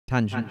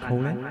Tangent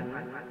calling.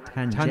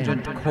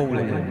 Tangent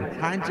calling.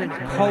 Tangent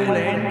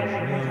calling.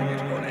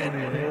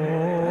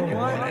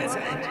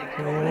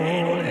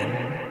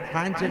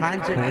 Tangent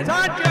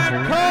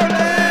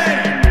calling.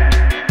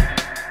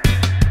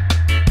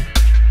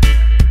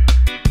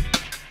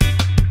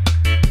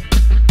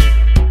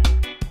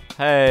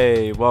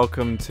 Hey,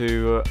 welcome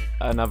to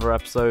another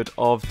episode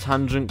of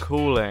Tangent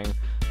Calling,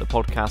 the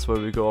podcast where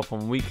we go off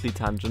on weekly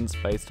tangents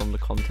based on the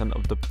content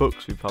of the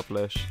books we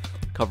publish,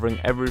 covering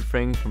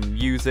everything from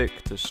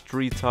music to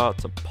street art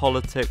to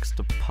politics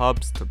to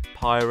pubs to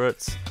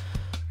pirates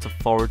to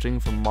foraging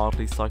for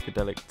mildly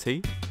psychedelic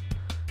tea,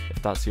 if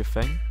that's your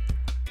thing.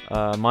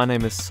 My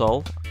name is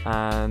Sol,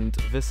 and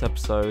this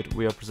episode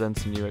we are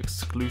presenting you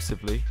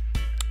exclusively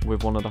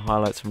with one of the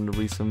highlights from the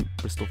recent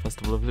Bristol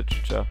Festival of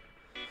Literature.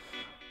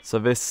 So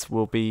this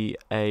will be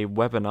a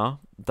webinar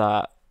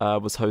that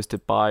was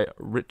hosted by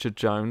Richard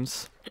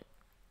Jones,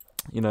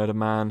 you know, the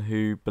man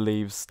who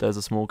believes there's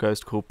a small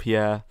ghost called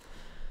Pierre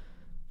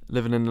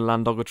living in the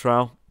Landogger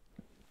Trail.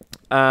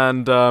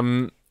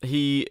 And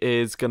he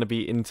is going to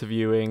be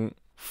interviewing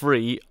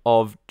 3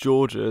 of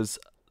Georgia's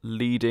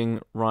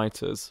leading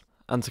writers.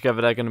 And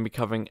together they're going to be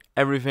covering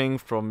everything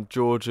from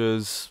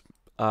Georgia's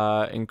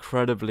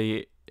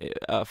incredibly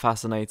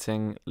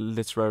fascinating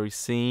literary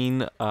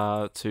scene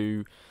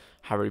to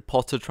Harry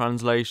Potter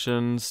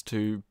translations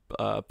to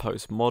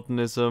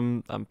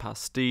postmodernism and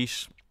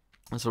pastiche.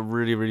 It's a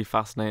really, really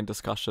fascinating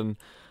discussion.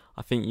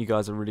 I think you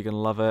guys are really going to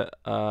love it.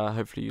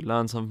 Hopefully you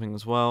learn something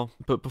as well.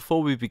 But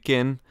before we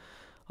begin,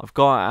 I've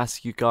got to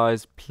ask you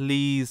guys,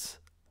 please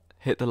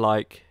hit the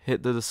like,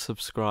 hit the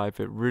subscribe.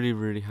 It really,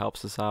 really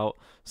helps us out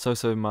so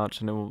much,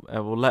 and it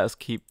will let us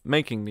keep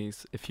making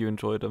these if you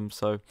enjoyed them.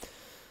 So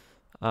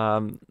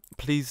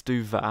please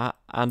do that,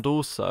 and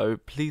also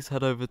please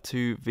head over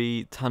to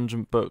the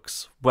Tangent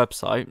Books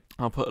website.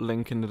 I'll put a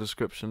link in the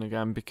description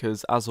again,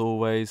 because as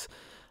always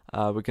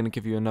we're going to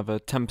give you another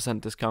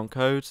 10% discount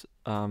code.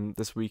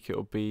 This week it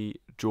will be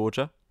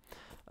Georgia,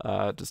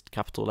 just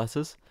capital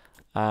letters,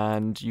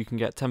 and you can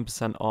get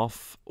 10%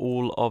 off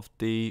all of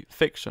the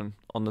fiction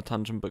on the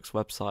Tangent Books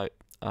website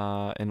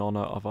in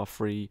honour of our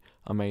 3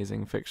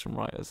 amazing fiction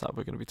writers that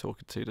we're going to be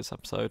talking to this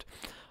episode.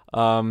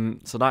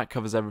 So that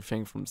covers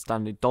everything from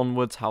Stanley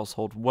Donwood's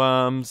Household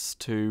Worms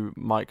to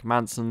Mike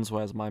Manson's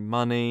Where's My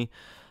Money.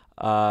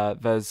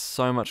 There's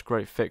so much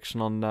great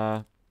fiction on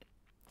there.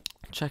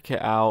 Check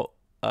it out.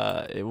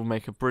 It will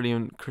make a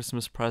brilliant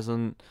Christmas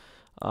present,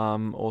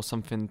 or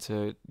something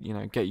to, you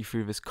know, get you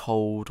through this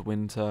cold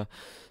winter.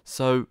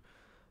 So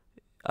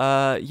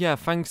yeah,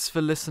 thanks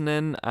for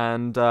listening,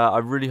 and I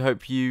really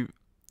hope you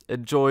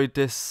enjoyed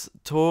this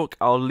talk.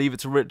 I'll leave it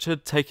to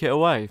Richard. Take it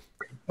away.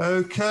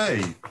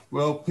 Okay,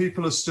 well,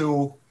 people are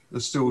still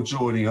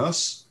joining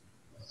us,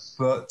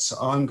 but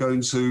I'm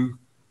going to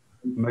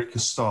make a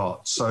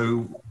start.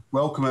 So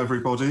welcome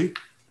everybody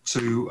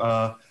to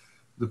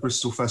the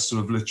Bristol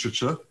Festival of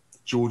Literature,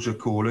 Georgia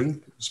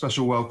Calling.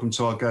 Special welcome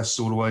to our guests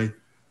all the way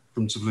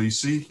from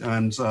Tbilisi,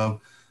 and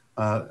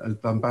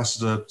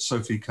Ambassador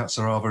Sophie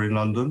Katsarava in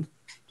London.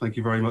 Thank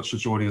you very much for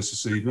joining us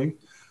this evening.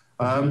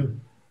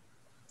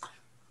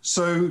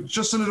 So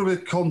just a little bit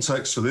of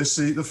context for this.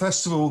 The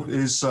festival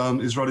is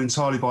run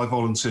entirely by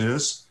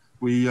volunteers.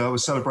 We're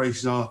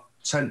celebrating our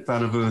 10th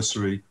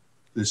anniversary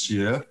this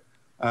year,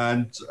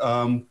 and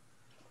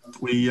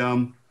we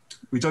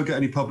don't get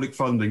any public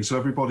funding. So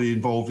everybody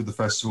involved with the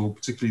festival,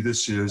 particularly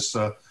this year,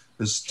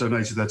 has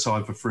donated their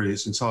time for free.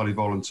 It's entirely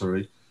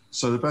voluntary.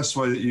 So the best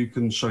way that you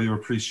can show your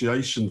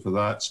appreciation for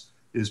that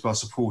is by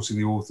supporting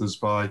the authors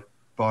by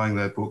buying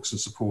their books and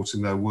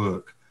supporting their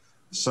work.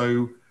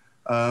 So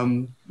a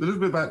little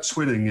bit about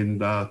twinning in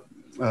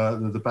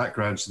the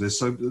background to this.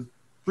 So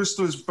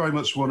Bristol is very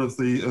much one of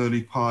the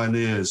early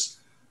pioneers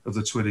of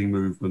the twinning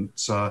movement,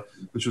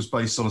 which was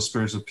based on a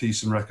spirit of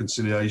peace and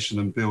reconciliation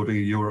and building a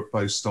Europe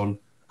based on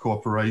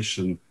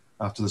cooperation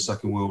after the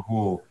Second World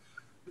War.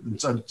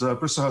 And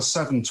Bristol has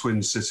 7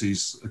 twin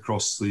cities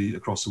across the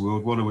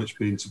world, one of which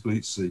being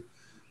Tbilisi.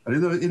 And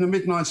in the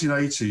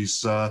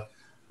mid-1980s,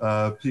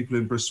 people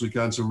in Bristol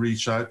began to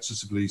reach out to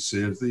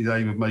Tbilisi with the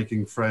aim of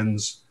making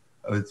friends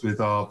with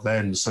our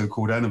then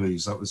so-called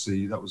enemies. That was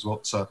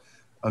what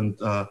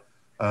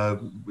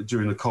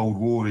during the Cold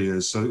War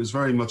years. So it was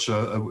very much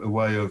a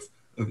way of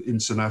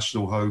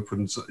international hope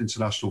and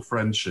international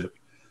friendship.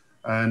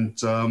 And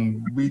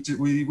we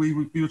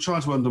were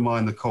trying to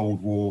undermine the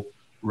Cold War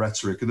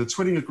rhetoric. And the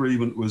twinning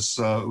agreement was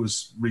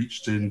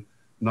reached in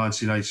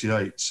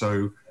 1988.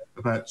 So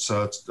about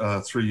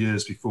 3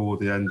 years before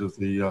the end of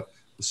the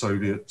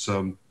Soviet,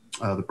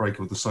 the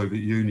breakup of the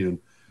Soviet Union.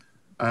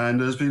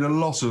 And there's been a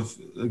lot of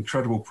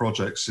incredible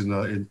projects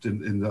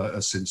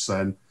since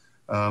then,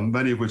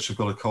 many of which have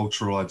got a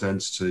cultural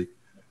identity,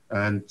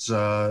 and it's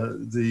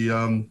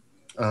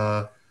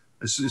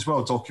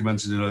well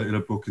documented in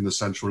a book in the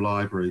Central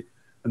Library.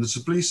 And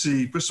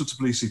the Bristol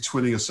Tbilisi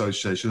Twinning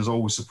Association has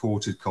always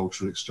supported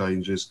cultural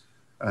exchanges,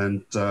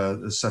 and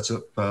has set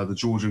up the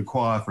Georgian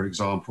Choir, for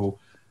example,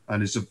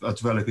 and is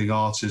developing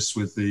artists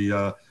with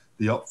the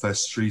Upfest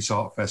Street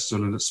Art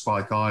Festival and at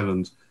Spike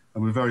Island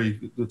And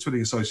the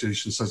Twinning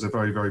Association says they're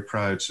very, very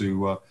proud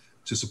to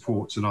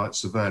support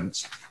tonight's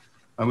event.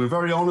 And we're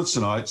very honoured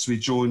tonight to be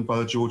joined by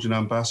the Georgian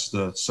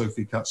ambassador,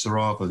 Sophie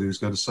Katsarava, who's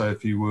going to say a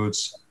few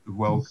words of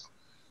welcome.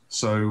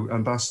 So,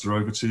 Ambassador,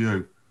 over to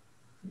you.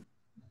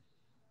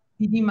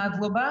 დიდი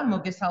მადლობა,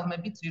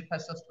 მოგესალმებით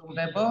ძვირფასო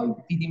სტუმრებო.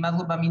 დიდი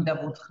მადლობა მინდა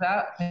ვუთხრა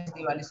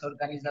ფესტივალის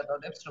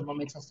ორგანიზატორებს, რომ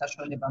მომეცეს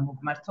საშუალება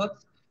მოგმართოთ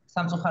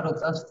სამწუხაროდ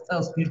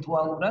წელს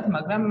ვირტუალურად,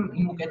 მაგრამ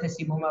იმ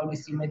უკეთესი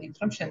მომავლის იმედით,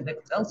 რომ შემდეგ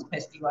წელს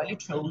ფესტივალი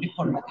ჩვეული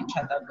ფორმატით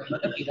ჩატარდება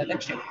და პირადად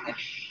შევხვდებით.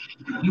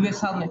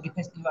 მივესალმები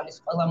ფესტივალის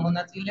ყველა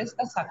მონაწილეს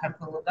და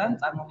საქართველოდან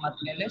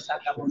წარმომადგენლებს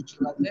აკა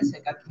მორჩილაძეს,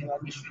 ეკა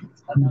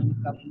ქევანიშვილის და დავით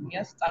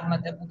გაბუნიას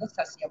წარმატებულ და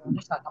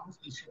სასიამოვნო საღამოს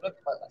ვისურვებთ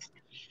ყველას.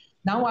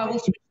 Now I will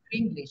switch to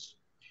English.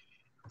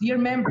 Dear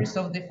members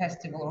of the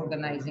Festival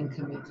Organizing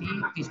Committee,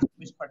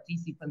 distinguished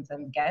participants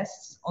and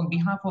guests, on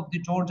behalf of the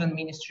Georgian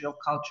Ministry of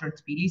Culture,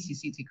 Tbilisi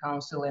City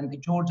Council and the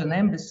Georgian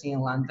Embassy in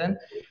London,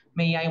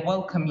 may I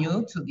welcome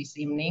you to this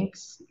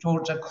evening's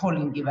Georgia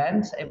Calling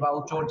event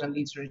about Georgian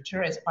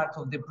literature as part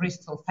of the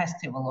Bristol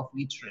Festival of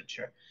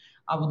Literature.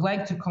 I would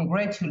like to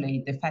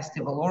congratulate the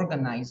festival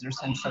organizers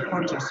and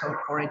supporters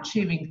for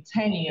achieving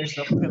 10 years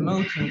of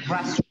promoting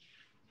grassroots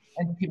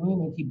and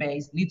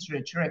community-based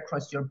literature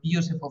across your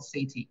beautiful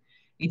city.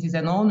 It is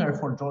an honor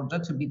for Georgia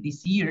to be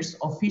this year's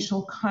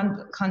official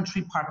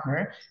country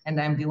partner,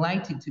 and I'm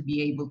delighted to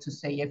be able to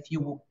say a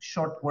few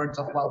short words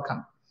of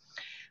welcome.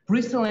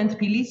 Bristol and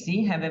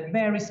Tbilisi have a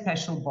very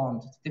special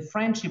bond. The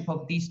friendship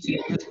of these two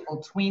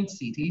beautiful twin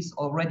cities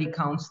already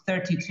counts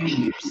 32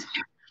 years.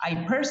 I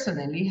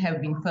personally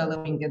have been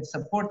following and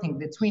supporting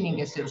the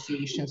Twinning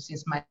Association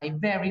since my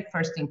very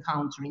first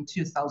encounter in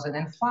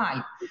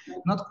 2005.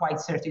 Not quite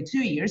 32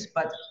 years,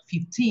 but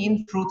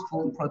 15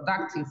 fruitful,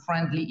 productive,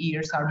 friendly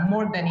years are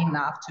more than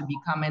enough to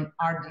become an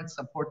ardent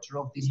supporter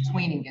of this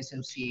Twinning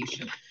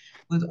Association.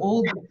 With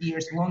all the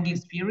years' long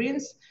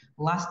experience,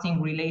 lasting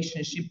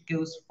relationship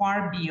goes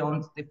far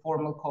beyond the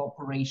formal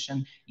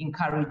cooperation,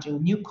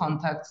 encouraging new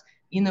contacts,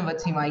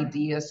 innovative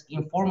ideas,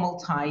 informal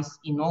ties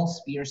in all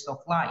spheres of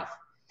life.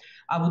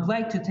 I would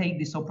like to take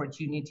this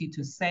opportunity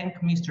to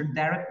thank Mr.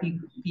 Derek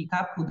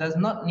Pickup, who does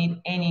not need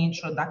any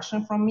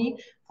introduction from me,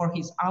 for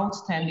his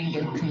outstanding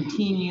and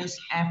continuous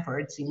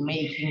efforts in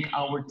making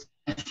our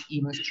team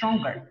even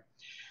stronger.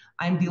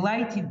 I'm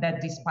delighted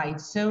that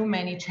despite so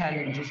many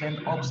challenges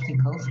and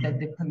obstacles that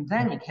the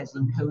pandemic has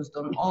imposed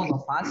on all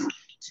of us,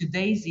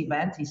 today's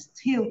event is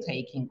still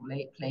taking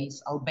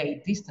place,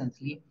 albeit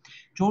distantly.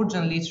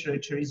 Georgian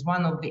literature is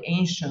one of the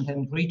ancient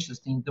and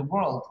richest in the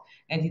world,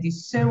 and it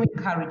is so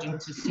encouraging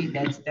to see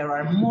that there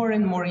are more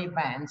and more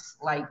events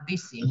like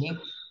this evening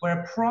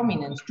where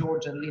prominent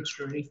Georgian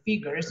literary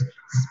figures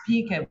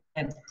speak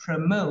and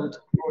promote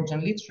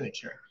Georgian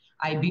literature.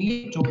 I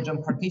believe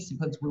Georgian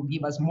participants will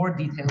give us more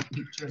detailed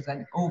pictures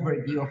and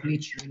overview of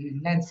literary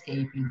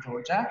landscape in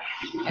Georgia.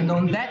 And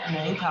on that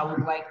note, I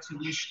would like to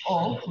wish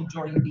all who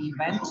join the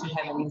event to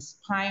have an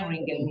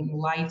inspiring and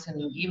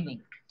enlightening evening,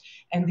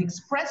 and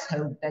express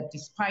hope that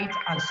despite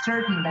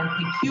uncertain and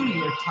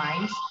peculiar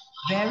times,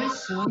 very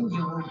soon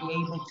you will be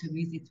able to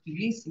visit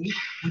Tbilisi,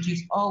 which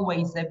is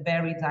always a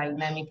very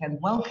dynamic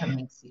and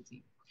welcoming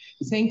city.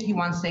 Thank you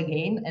once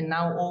again, and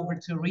now over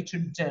to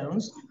Richard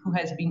Jones, who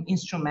has been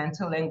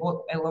instrumental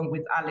along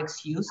with Alex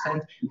Hughes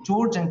and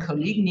Georgian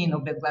colleague Nino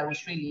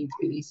Beglarishvili in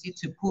Tbilisi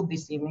to put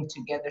this evening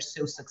together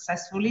so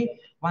successfully.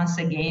 Once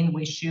again,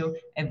 wish you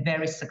a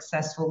very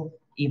successful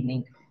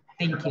evening.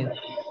 Thank you.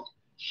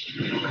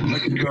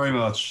 Thank you very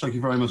much. Thank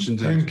you very much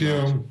indeed. Thank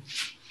you.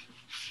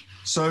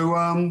 So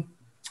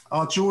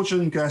our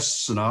Georgian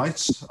guests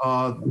tonight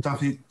are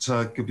Davit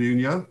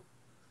Gabunia,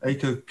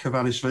 Eka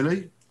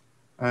Kevanishvili,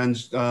 and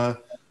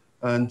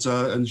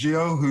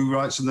Gio, who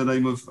writes in the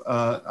name of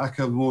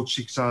Eka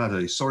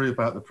Morchiladze. Sorry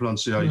about the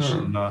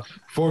pronunciation.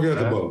 Forget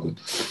about it.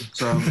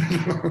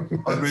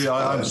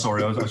 I'm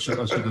sorry. I should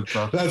have.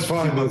 That's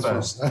fine.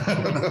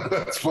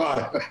 That's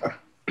fine.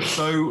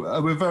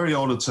 So we're very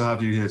honoured to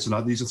have you here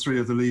tonight. These are three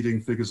of the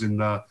leading figures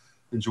in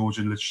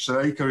Georgian literature.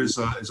 So Eka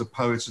is a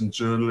poet and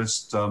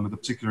journalist with a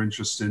particular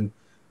interest in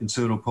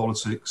internal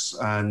politics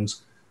and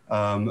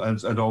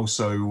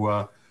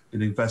also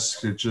in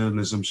investigative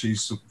journalism.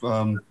 She's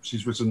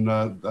written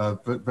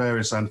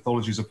various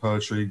anthologies of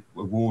poetry,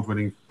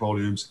 award-winning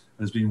volumes,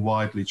 and has been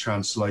widely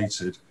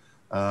translated.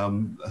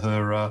 In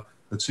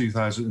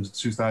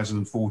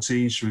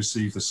 2014, she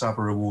received the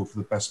Saber Award for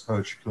the Best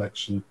Poetry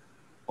Collection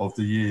of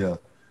the Year.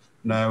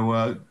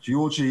 Now,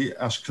 Georgi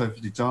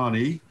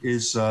Ashkevidani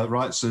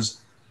writes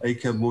as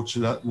Eka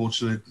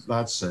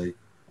Morchiladze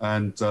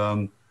and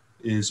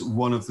is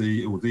one of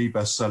the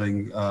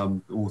best-selling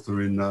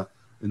author in the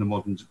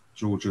modern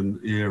Georgian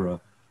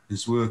era.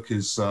 His work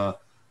is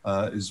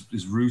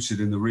rooted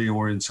in the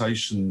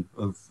reorientation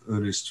of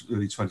early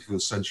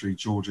 21st century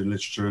Georgian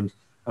literature, and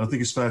I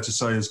think it's fair to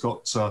say has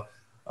got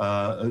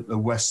a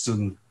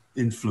Western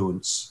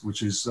influence,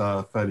 which is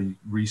fairly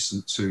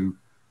recent to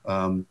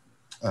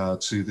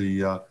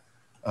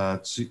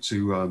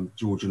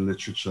Georgian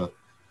literature.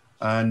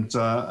 And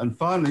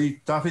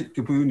finally, Davit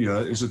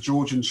Gabunia is a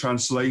Georgian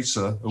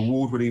translator,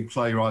 award-winning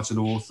playwright and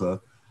author,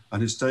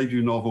 and his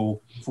debut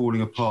novel,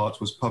 Falling Apart,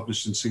 was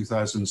published in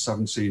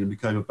 2017 and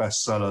became a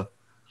bestseller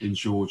in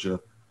Georgia.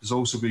 It's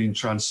also been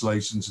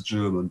translated into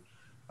German.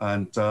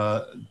 And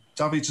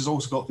Davit has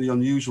also got the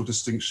unusual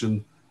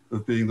distinction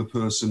of being the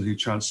person who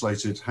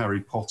translated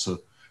Harry Potter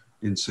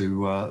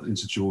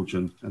into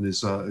Georgian, and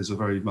is a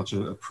very much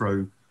a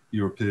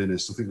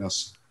pro-Europeanist. I think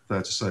that's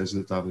fair to say,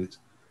 isn't it, Davit?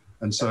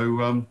 And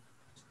so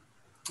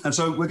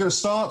we're going to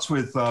start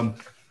with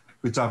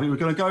Davit. We're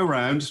going to go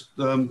around.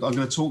 I'm going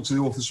to talk to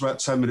the authors for about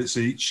 10 minutes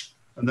each,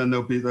 and then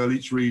they'll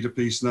each read a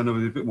piece, and then there'll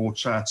be a bit more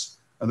chat,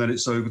 and then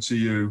it's over to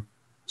you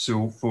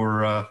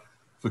for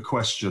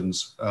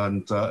questions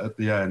and at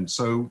the end.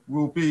 So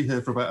we'll be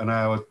here for about an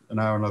hour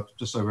and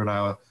just over an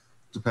hour,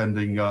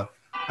 depending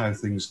how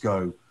things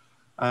go.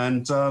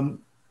 And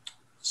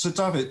so,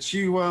 Davit,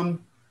 you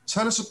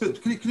tell us a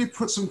bit. Can you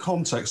put some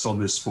context on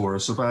this for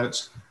us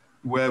about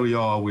where we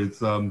are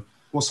with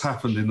what's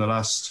happened in the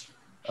last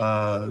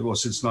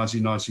since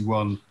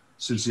 1991,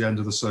 since the end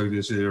of the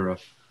Soviet era?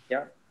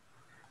 Yeah.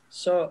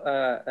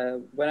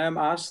 So when I'm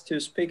asked to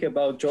speak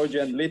about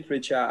Georgian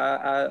literature,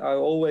 I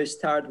always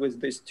start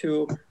with these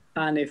two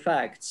funny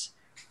facts: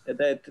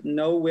 that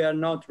no, we are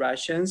not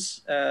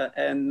Russians,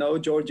 and no,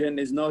 Georgian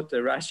is not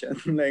a Russian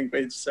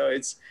language. So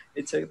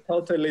it's a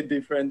totally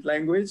different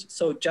language.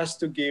 So just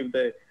to give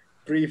the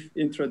brief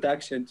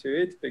introduction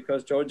to it,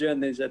 because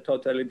Georgian is a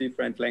totally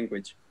different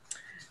language.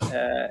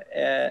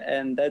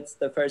 And that's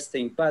the first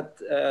thing. But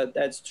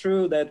that's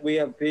true that we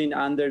have been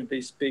under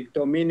this big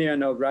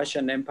dominion of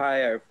Russian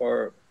Empire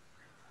for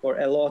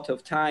a lot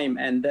of time,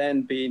 and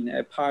then been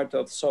a part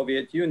of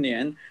Soviet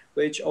Union,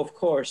 which of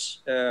course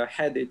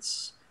had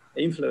its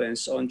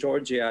influence on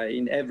Georgia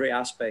in every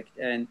aspect.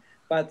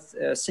 But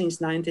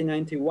since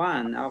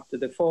 1991, after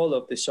the fall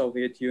of the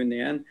Soviet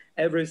Union,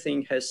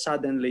 everything has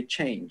suddenly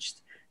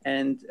changed.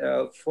 And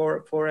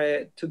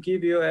to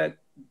give you a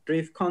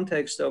brief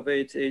context of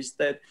it, is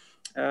that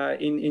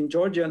in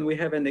Georgian we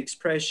have an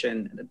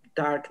expression,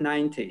 dark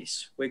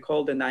 90s. We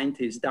call the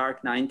 90s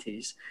dark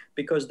 90s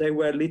because they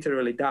were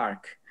literally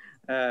dark,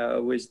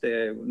 with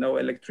no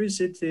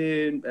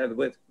electricity,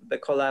 with the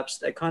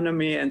collapsed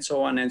economy, and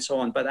so on and so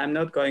on. But I'm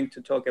not going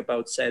to talk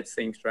about sad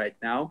things right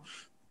now.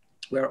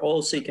 We're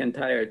all sick and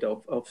tired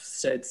of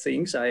sad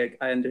things, I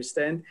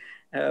understand.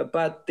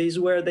 But these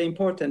were the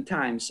important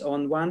times.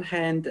 On one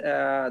hand,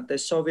 the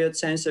Soviet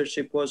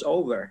censorship was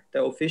over,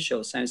 the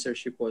official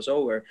censorship was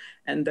over,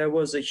 and there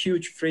was a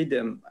huge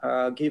freedom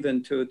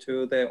given to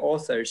the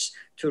authors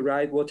to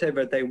write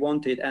whatever they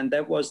wanted, and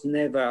that was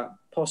never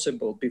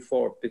possible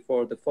before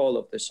the fall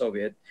of the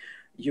Soviet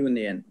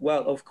Union.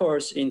 Well, of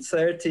course, in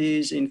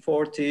 30s, in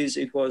 40s,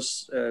 it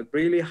was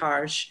really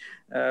harsh,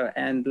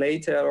 and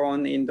later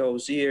on in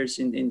those years,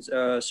 in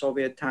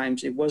Soviet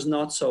times, it was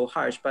not so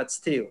harsh, but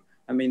still,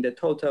 I mean, the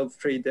total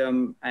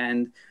freedom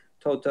and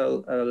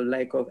total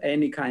lack of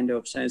any kind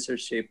of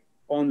censorship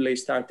only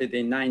started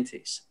in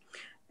 90s.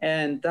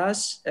 And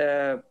thus,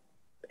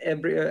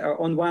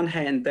 on one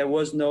hand, there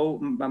was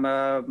no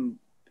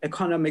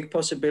economic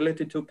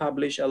possibility to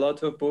publish a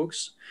lot of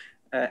books,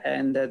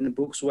 and then the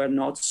books were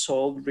not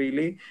sold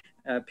really.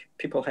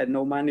 People had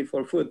no money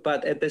for food,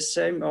 but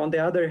on the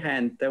other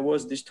hand, there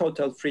was this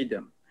total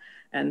freedom.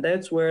 And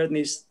that's where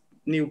this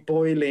new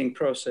boiling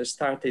process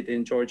started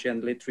in Georgian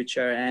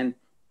literature. And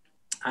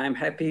I'm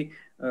happy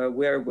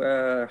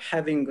we're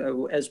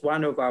having as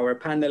one of our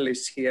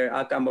panelists here,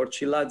 Eka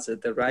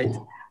Morchiladze, the right,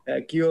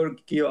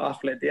 Georgian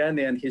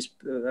Aflediani, and his,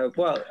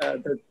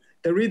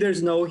 the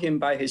readers know him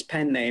by his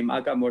pen name,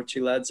 Eka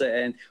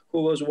Morchiladze, and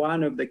who was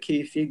one of the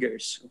key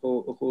figures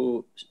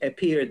who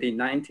appeared in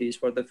 90s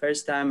for the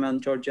first time on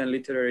Georgian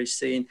literary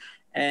scene,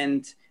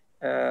 and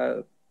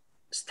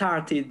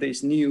started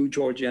this new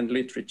Georgian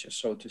literature,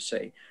 so to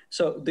say.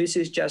 So this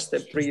is just a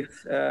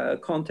brief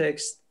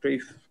context,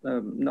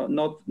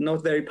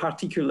 not very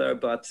particular,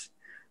 but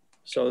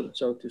so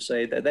to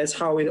say that's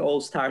how it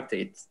all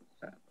started.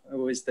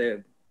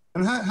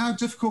 And how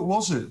difficult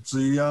was it?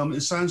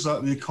 It sounds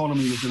like the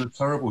economy was in a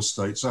terrible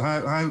state. So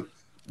how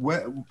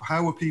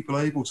were people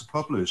able to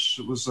publish?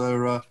 Was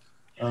there it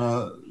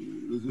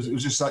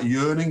was just that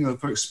yearning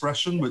for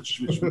expression,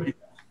 which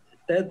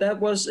That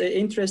was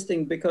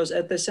interesting, because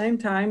at the same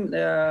time,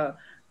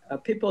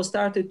 people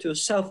started to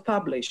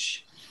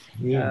self-publish.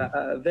 Yeah.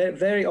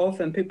 Very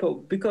often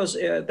because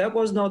that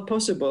was not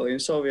possible in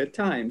Soviet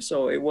times.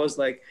 So it was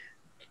like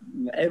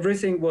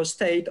everything was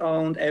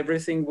state-owned,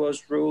 everything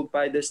was ruled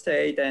by the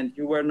state, and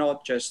you were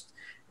not just,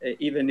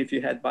 even if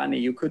you had money,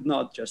 you could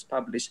not just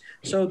publish.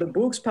 So the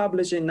books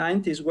published in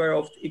 90s were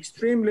of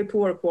extremely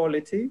poor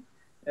quality,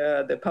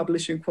 the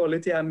publishing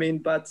quality, I mean,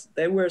 but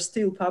they were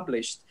still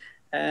published.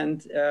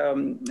 And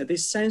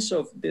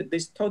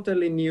this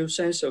totally new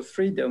sense of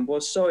freedom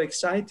was so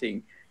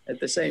exciting at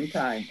the same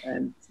time,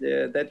 and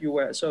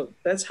so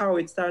that's how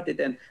it started.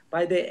 And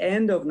by the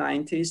end of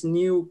 90s,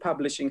 new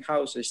publishing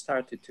houses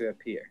started to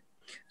appear.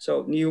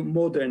 So new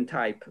modern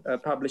type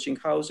publishing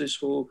houses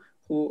who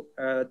who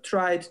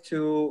tried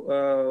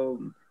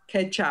to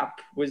catch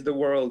up with the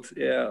world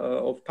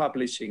of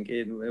publishing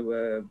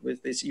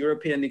with these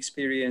European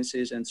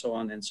experiences and so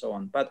on and so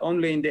on, but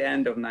only in the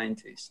end of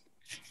 90s.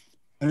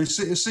 And it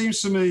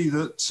seems to me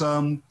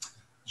that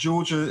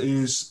Georgia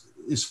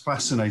is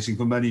fascinating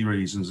for many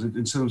reasons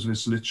in terms of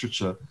its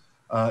literature,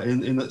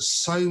 in that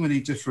so many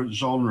different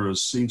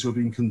genres seem to have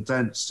been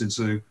condensed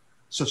into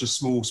such a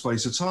small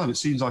space of time. It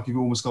seems like you've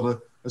almost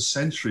got a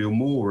century or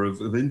more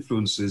of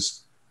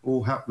influences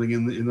all happening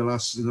in the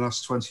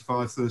last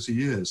 25, 30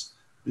 years.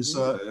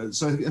 So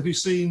have you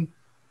seen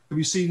a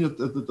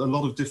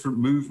lot of different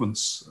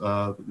movements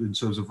in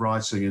terms of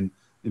writing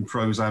in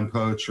prose and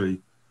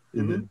poetry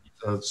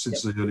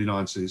since the early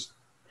 90s?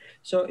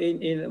 So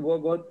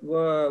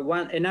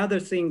another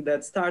thing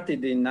that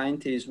started in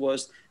 90s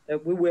was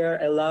that we were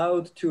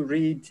allowed to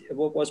read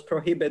what was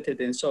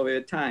prohibited in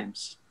Soviet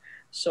times.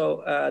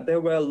 So there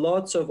were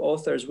lots of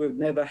authors we've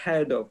never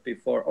heard of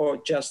before, or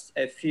just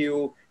a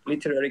few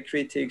literary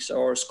critics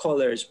or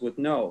scholars would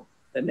know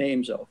the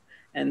names of.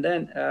 And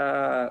then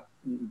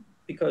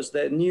because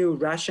the new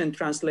Russian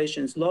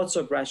translations, lots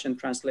of Russian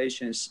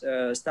translations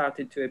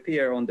started to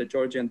appear on the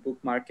Georgian book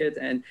market,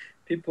 and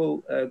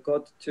people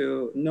got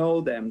to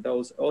know them,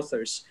 those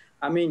authors.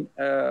 I mean,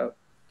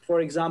 for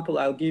example,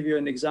 I'll give you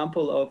an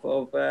example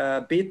of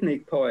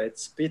beatnik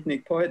poets,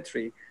 beatnik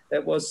poetry.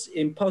 That was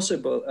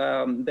impossible,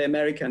 the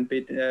American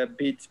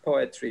beat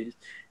poetry.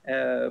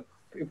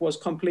 It was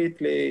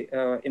completely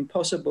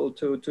impossible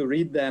to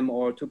read them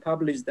or to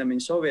publish them in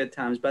Soviet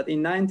times, but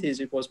in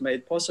 90s it was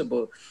made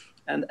possible.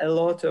 And a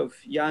lot of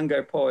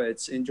younger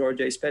poets in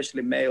Georgia,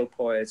 especially male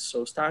poets,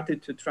 so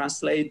started to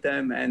translate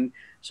them and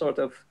sort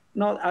of,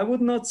 I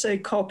would not say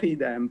copy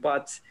them,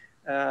 but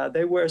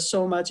they were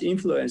so much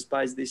influenced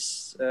by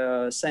this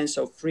sense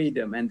of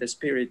freedom and the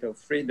spirit of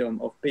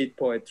freedom of beat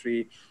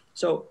poetry.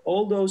 So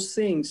all those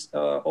things,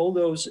 all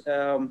those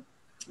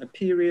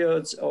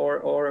periods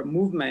or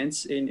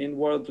movements in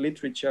world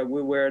literature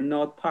we were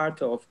not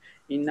part of.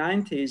 In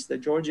 90s, the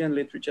Georgian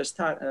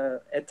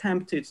literature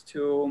attempted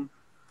to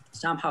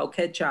somehow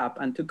catch up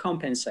and to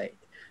compensate.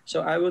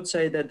 So I would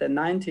say that the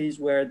 90s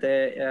were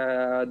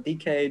the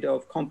decade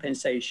of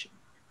compensation,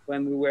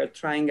 when we were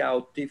trying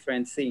out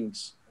different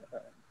things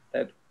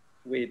that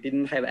we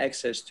didn't have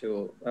access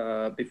to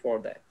before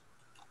that.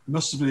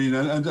 Must have been.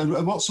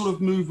 And what sort of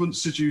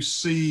movements did you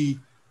see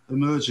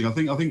emerging? I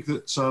think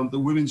that the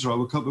women's right,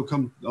 we'll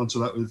come onto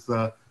that with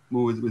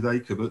more with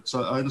Eka, but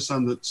I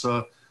understand that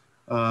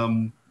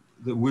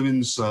that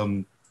women's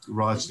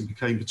writing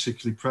became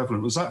particularly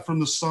prevalent. Was that from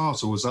the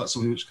start, or was that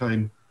something which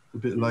came a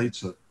bit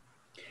later?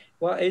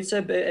 Well, it's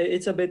a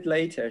bit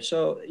later.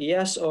 So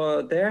yes,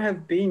 there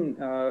have been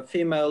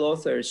female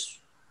authors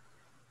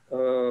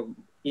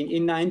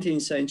in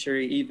 19th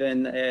century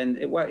even, and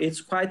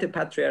it's quite a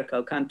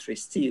patriarchal country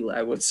still,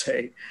 I would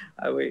say.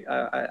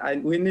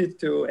 We need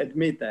to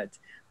admit that.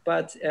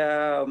 But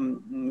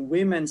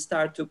women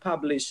start to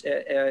publish,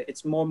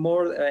 it's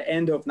more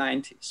end of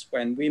 90s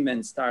when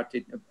women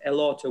started, a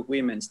lot of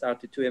women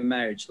started to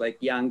emerge, like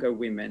younger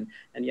women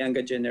and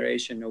younger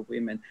generation of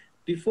women.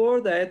 Before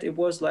that, it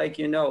was like,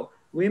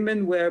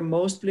 women were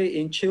mostly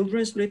in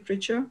children's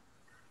literature,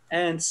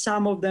 and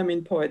some of them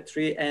in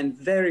poetry, and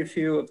very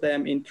few of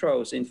them in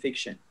prose, in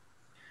fiction.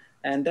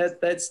 And that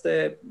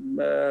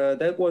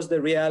was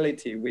the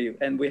reality,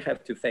 we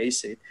have to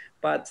face it.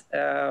 But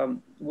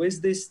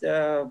with this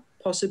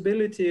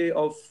possibility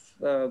of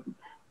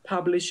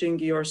publishing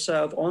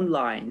yourself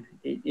online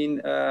in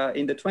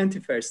the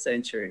 21st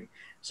century,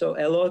 so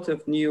a lot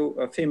of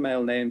new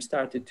female names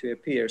started to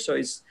appear.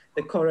 So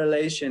the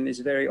correlation is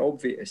very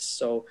obvious.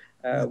 So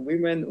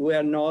women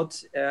were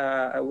not,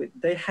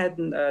 they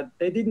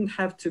didn't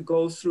have to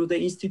go through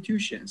the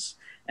institutions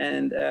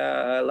and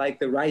like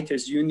the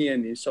Writers'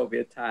 Union in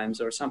Soviet times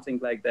or something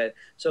like that.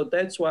 So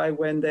that's why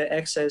when the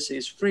access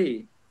is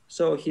free,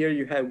 so here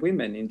you have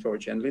women in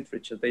Georgian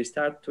literature, they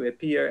start to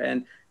appear,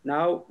 and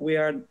now we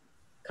are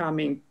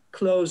coming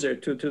closer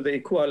to the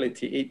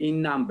equality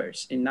in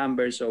numbers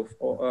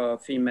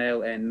of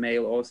female and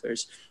male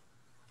authors,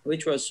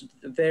 which was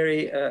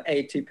very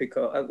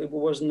atypical. It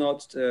was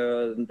not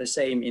the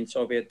same in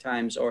Soviet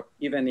times or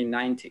even in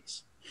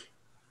 90s.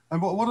 And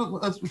who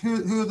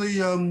are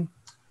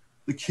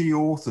the key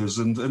authors,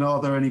 and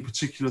are there any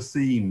particular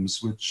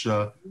themes which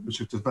have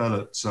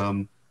developed?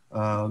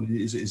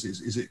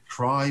 Is it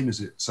crime? Is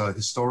it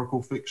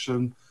historical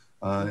fiction?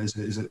 Is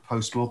it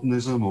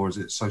postmodernism, or is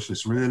it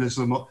socialist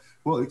realism?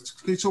 Can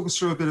you talk us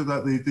through a bit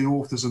about the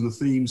authors and the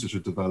themes which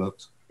have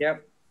developed?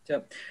 Yep.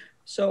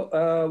 So,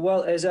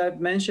 well, as I've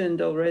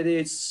mentioned already,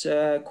 it's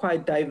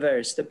quite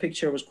diverse. The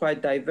picture was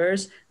quite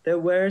diverse. There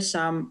were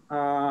some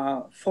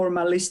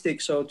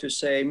formalistic, so to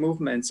say,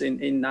 movements in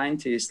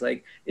 90s,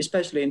 like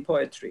especially in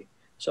poetry.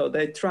 So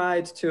they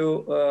tried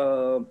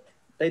to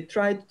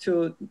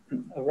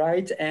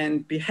write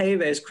and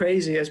behave as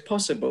crazy as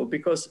possible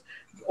because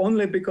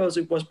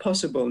it was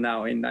possible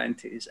now in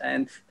 90s.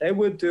 And they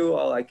would do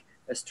like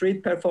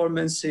street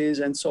performances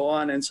and so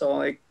on and so on,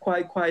 like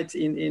quite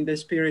in the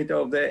spirit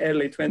of the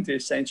early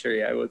 20th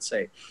century, I would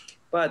say.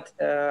 But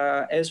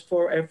as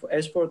for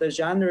the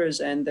genres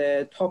and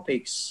the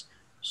topics,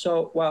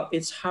 so, well,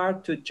 it's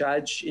hard to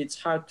judge, it's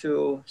hard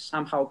to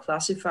somehow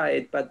classify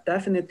it, but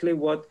definitely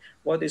what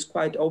is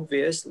quite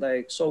obvious,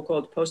 like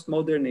so-called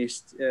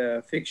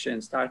postmodernist fiction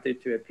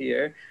started to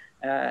appear,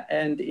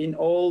 and in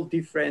all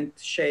different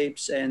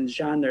shapes and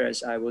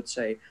genres, I would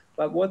say.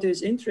 But what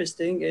is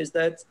interesting is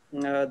that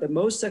the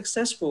most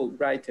successful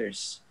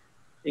writers,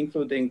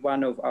 including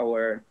one of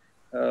our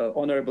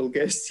honorable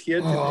guests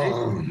here today,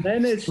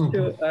 managed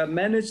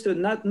to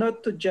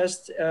not to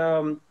just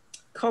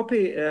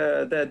copy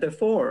the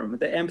form,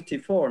 the empty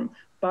form,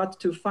 but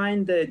to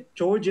find the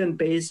Georgian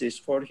basis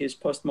for his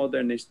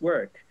postmodernist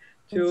work,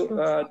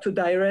 to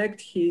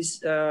direct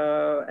his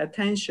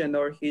attention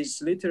or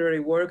his literary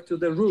work to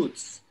the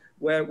roots,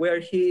 where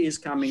he is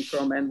coming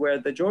from and where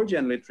the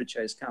Georgian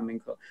literature is coming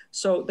from.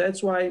 So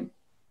that's why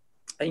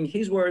in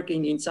his work,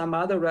 in some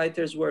other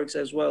writers' works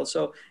as well.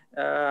 So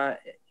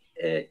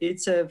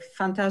it's a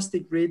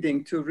fantastic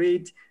reading to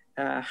read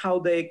how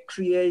they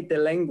create the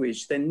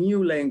language, the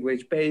new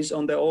language based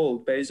on the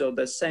old, based on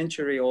the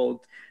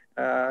century-old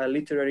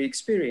literary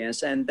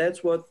experience. And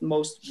that's what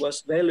most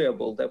was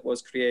valuable that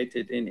was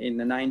created in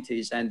the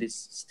 90s and is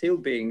still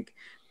being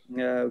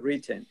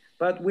written.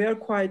 But we are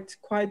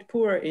quite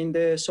poor in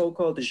the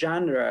so-called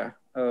genre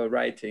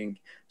writing.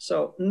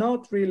 So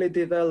not really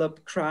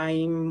developed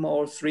crime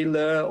or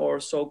thriller or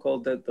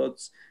so-called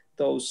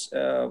those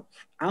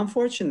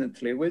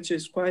unfortunately, which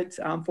is quite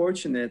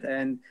unfortunate,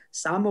 and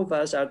some of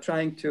us are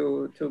trying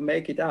to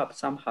make it up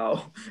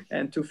somehow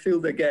and to fill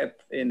the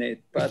gap in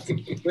it. But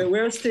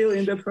we're still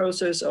in the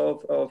process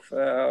of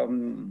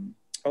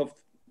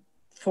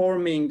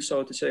forming,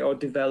 so to say, or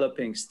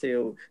developing,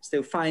 still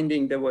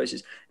finding the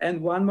voices.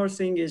 And one more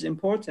thing is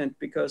important,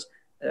 because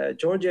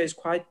Georgia is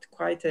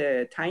quite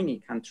a tiny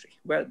country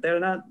where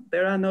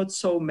there are not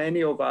so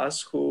many of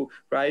us who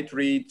write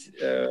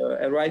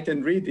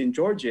and read in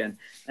Georgian,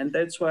 and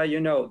that's why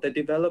the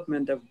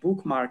development of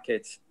book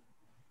markets.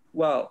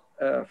 Well,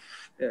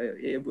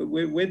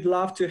 we'd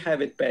love to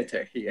have it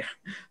better here,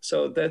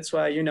 so that's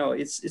why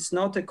it's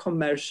not a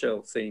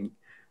commercial thing.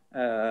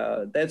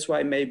 That's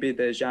why maybe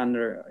the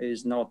genre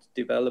is not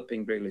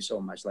developing really so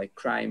much, like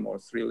crime or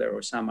thriller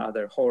or some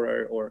other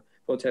horror or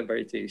whatever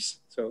it is.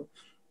 So.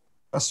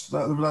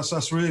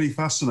 That's really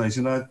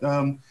fascinating.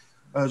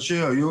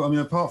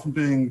 Gio, apart from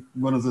being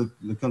one of the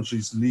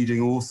country's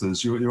leading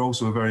authors, you're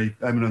also a very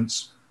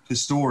eminent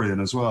historian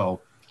as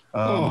well.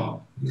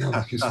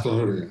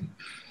 Historian.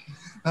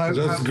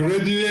 Just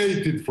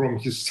graduated from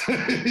his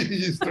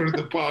history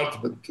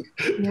department.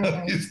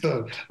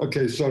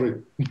 Okay,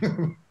 sorry.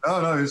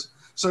 No.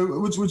 So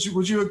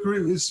would you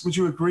agree? Would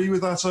you agree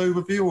with that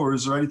overview, or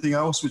is there anything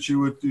else which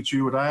you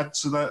would add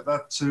to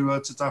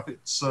to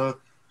Davit's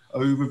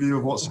overview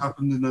of what's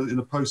happened in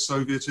the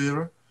post-Soviet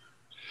era?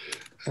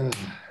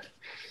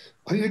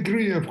 I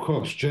agree, of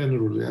course,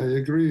 generally. I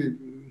agree.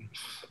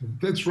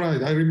 That's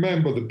right. I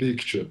remember the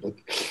picture, but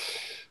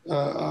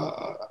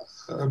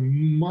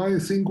my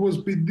thing was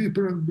a bit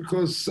different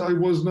because I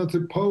was not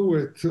a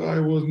poet.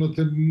 I was not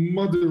a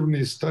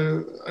modernist.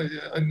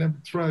 I never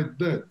tried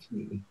that.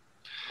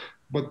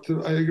 But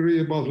I agree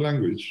about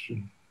language,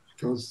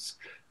 because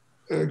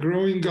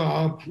growing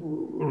up,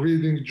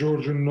 reading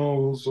Georgian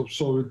novels of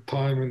Soviet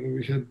time, and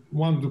we had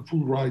wonderful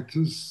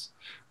writers,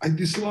 I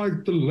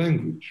disliked the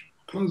language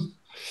because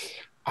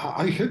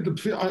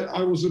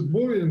I was a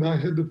boy and I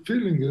had the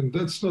feeling, and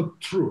that's not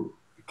true,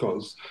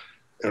 because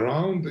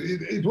around,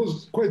 it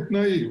was quite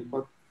naive,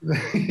 but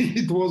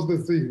it was the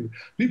thing.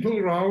 People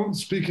around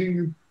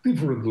speaking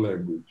different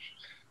language.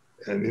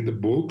 And in the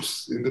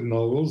books, in the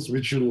novels,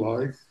 which you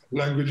like,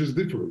 language is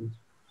different.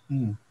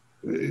 Mm.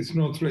 It's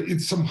not.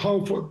 It's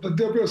somehow.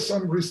 There were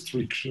some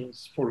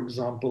restrictions. For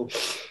example,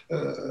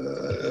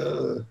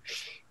 the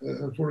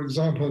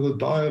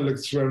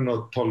dialects were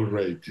not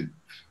tolerated.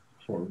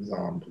 For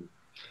example,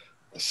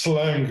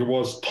 slang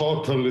was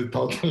totally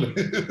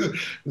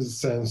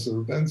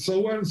censored, and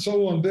so on and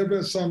so on. There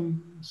were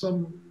some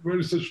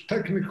very such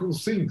technical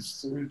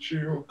things which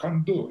you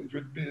can't do. It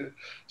would be a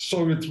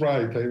Soviet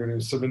right even in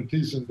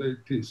 70s and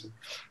 80s.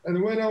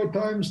 And when our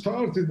time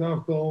started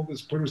after all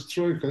this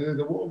perestroika,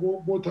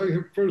 what I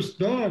have first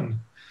done,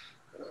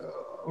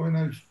 when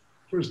I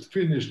first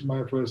finished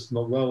my first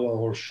novella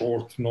or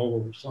short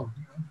novel or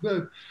something like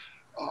that,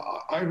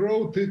 I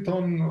wrote it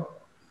on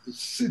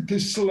city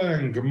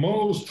slang,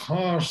 most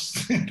harsh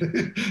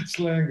city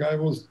slang. I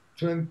was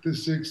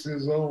 26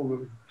 years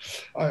old.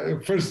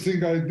 First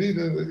thing I did,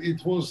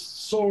 it was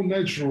so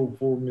natural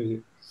for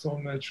me, so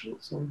natural.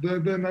 So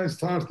then I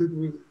started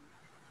with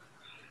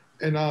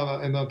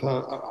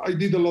another. I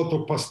did a lot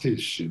of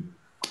pastiche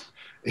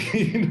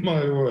in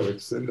my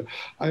works, and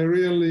I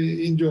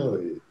really enjoy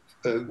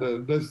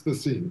it. That's the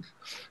thing.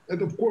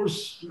 And of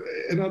course,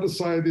 another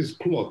side is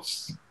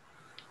plots.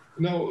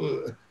 Now,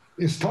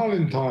 in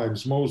Stalin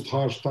times, most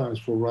harsh times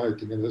for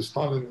writing, and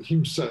Stalin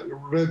himself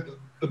read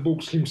the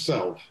books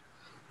himself.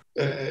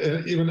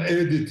 even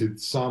edited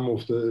some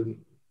of the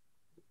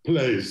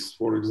plays,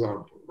 for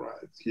example,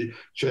 right? He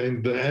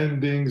changed the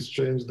endings,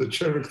 changed the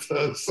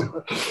characters,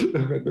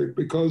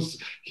 because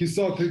he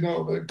thought,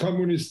 the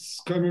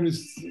communists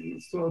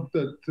thought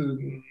that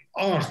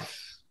art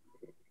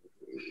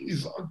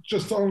is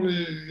just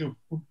only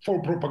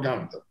for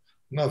propaganda,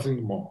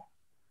 nothing more.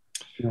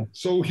 Yeah.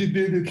 So he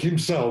did it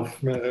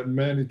himself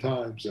many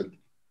times, and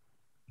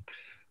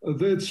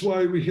that's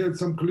why we had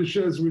some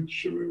cliches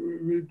which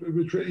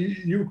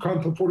you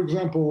can't. For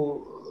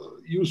example,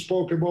 you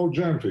spoke about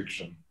jam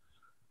fiction.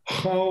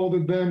 How the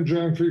damn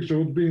jam fiction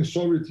would be in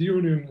Soviet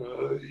Union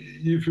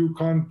if you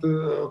can't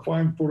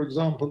find, for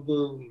example,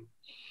 the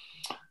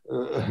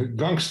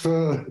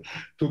gangster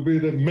to be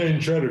the main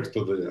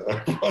character there.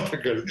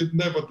 You'd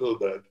never do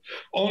that.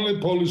 Only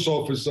police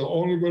officer,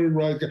 only very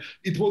right guy.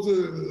 It was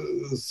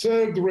a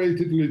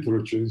third-rated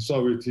literature in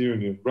Soviet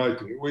Union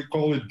writing. We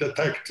call it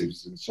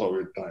detectives in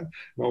Soviet time.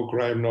 No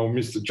crime, no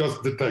mystery,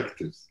 just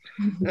detectives.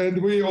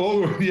 And we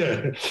all,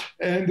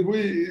 and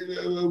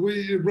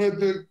we read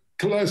the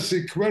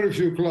classic, very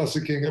few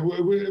classic. We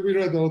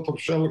read a lot of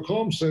Sherlock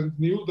Holmes and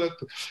knew that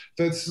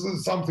that's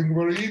something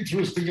very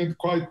interesting and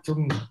quite.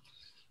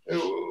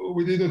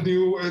 We didn't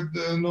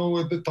know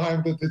at the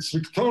time that it's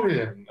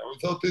Victorian. We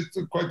thought it's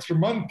a quite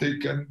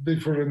romantic and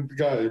different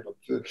guy. But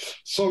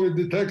Soviet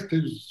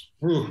detectives,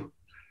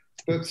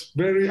 that's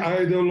very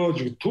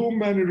ideological. Too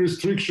many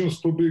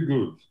restrictions to be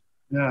good.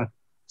 Yeah.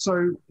 So,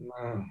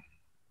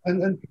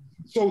 and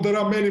so there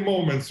are many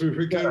moments. If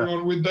we carry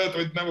on with that,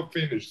 we'd never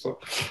finish. So,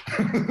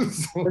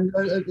 and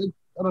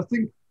I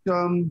think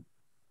the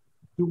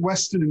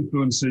Western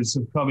influences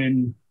have come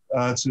in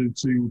to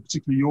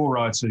particularly your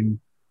writing.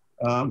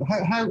 How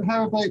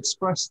have they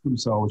expressed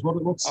themselves?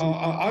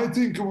 I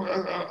think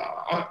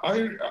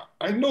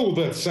I know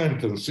that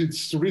sentence.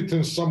 It's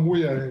written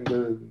somewhere in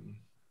the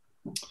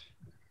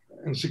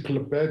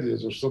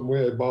encyclopedias or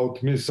somewhere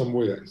about me,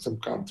 somewhere in some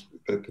country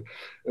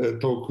that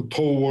talk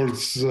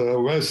towards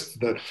West.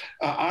 That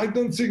I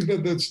don't think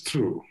that that's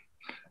true.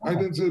 I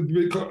don't think,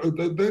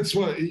 because that's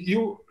why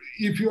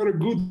if you are a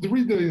good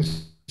reader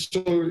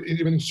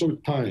even in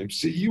Soviet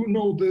times, you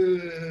knew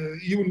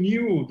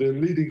the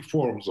leading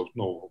forms of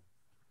novel.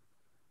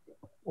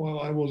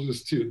 Well, I was a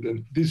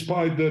student.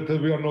 Despite that,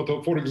 we are not.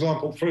 For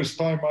example, first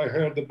time I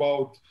heard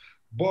about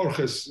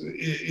Borges,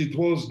 it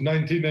was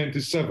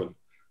 1997.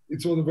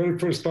 It was the very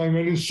first time,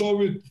 and in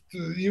Soviet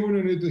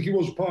Union he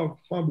was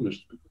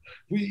published.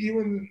 We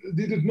even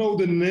didn't know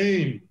the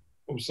name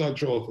of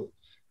such author.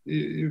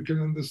 You can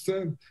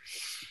understand.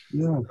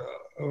 Yeah.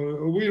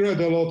 We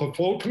read a lot of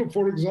folklore,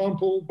 for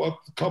example, but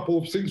a couple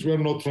of things were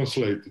not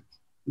translated.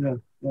 Yeah.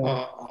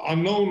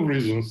 Unknown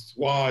reasons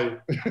why,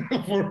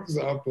 for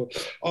example,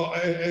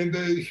 and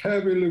they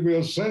heavily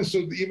were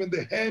censored. Even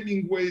the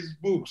Hemingway's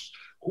books,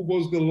 who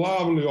was the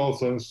lovely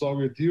author in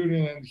Soviet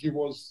Union, and he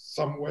was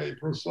some way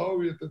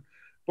pro-Soviet,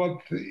 but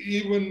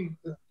even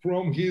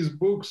from his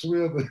books,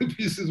 where the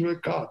pieces were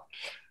cut,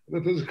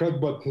 that was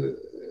cut. But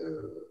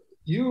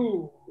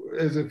you,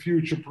 as a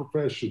future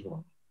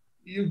professional,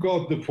 you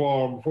got the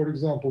form. For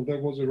example, there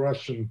was a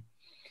Russian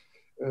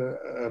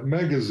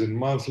magazine,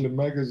 monthly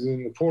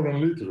magazine,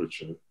 foreign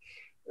literature.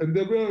 And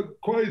there were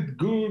quite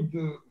good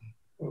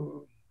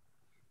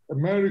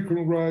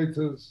American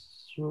writers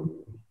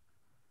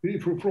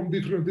from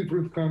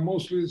different kinds,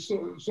 mostly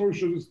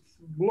socialist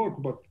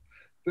bloc, but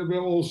there were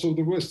also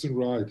the Western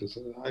writers.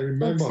 I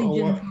remember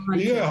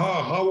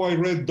how I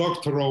read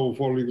Dr. O,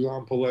 for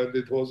example, and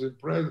it was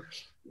impressive.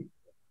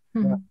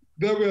 Mm-hmm.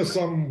 There were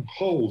some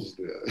holes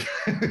there.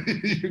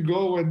 You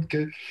go and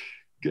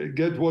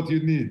get what you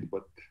need,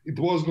 but it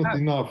was not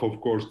enough,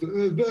 of course.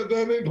 Then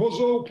it was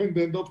opened,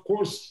 and of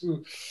course,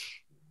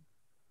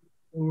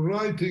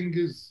 writing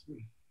is,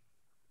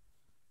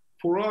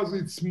 for us,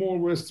 it's more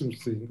Western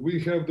thing.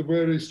 We have the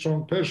very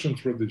strong Persian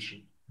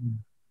tradition,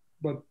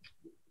 but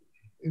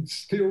it's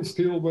still,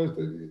 but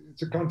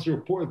it's a country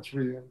of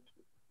poetry.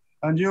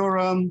 And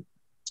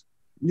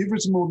you've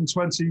written more than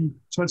 20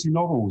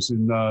 novels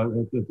in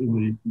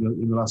the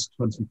last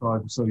 25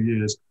 or so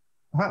years.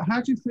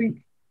 How do you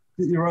think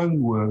that your own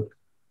work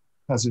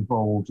has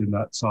evolved in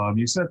that time?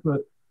 You said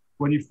that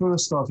when you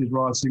first started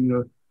writing,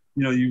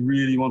 you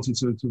really wanted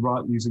to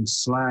write using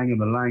slang, and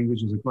the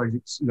language was a great,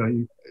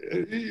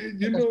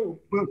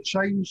 work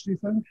changed, do you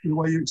think, the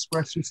way you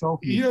express yourself?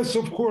 Yes,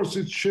 of course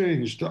it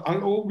changed. I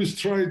always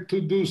tried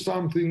to do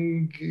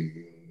something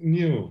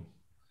new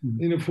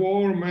in a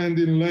form and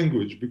in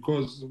language,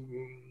 because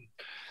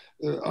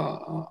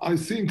I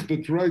think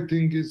that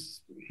writing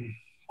is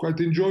quite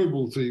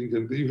enjoyable thing,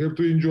 and you have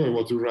to enjoy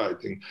what you're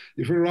writing.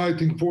 If you're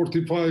writing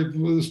 45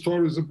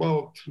 stories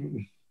about,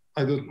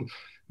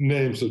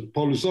 names of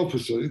police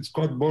officer. It's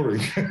quite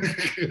boring,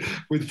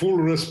 with full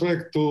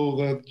respect to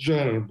that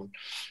genre. But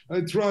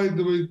I tried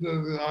with,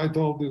 I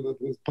told you that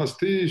with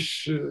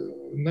pastiche,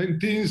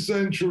 19th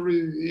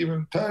century,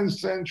 even 10th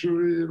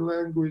century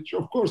language.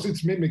 Of course,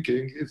 it's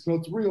mimicking. It's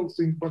not real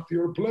thing, but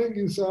you're playing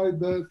inside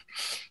that.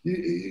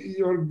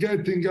 You're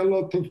getting a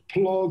lot of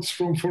plots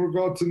from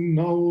forgotten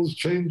novels,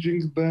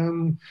 changing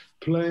them,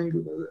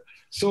 playing.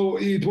 So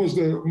it was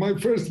my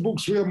first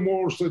books were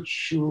more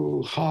such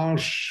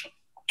harsh,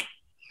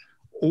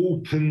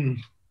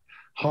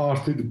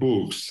 open-hearted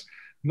books.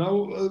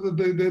 Now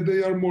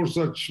they are more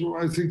such,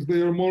 I think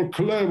they are more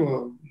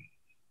clever.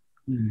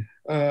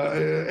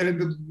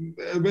 And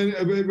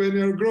when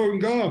you're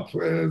growing up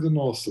as an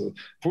author,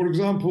 for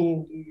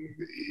example,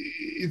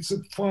 it's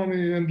a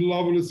funny and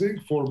lovely thing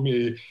for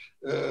me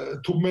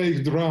to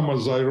make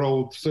dramas I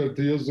wrote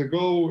 30 years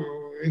ago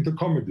into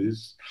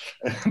comedies.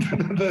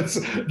 And that's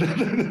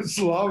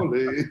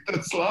lovely.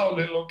 That's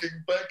lovely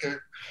looking back and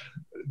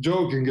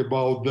joking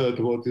about that,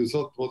 what you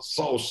thought was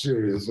so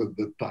serious at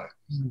the time.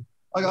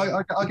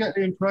 I get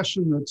the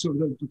impression that,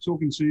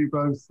 talking to you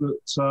both, that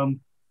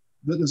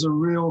there's a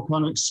real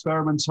kind of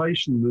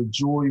experimentation, the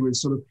joy with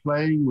sort of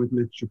playing with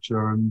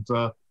literature and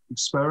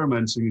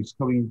experimenting is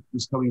coming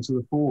to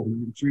the fore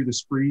through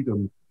this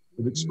freedom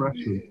of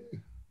expression.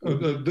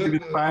 The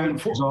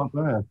boundaries aren't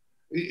there.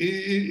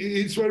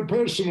 It's very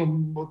personal,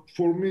 but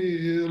for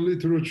me,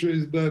 literature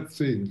is that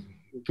thing,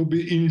 to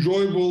be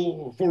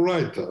enjoyable for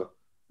writer.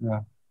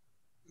 Yeah.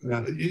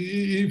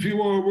 If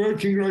you are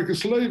working like a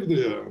slave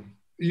there,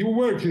 you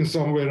work in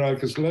somewhere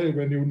like a slave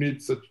when you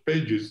need such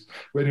pages,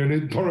 when you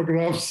need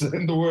paragraphs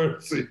and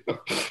words,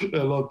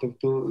 a lot of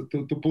to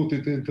put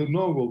it into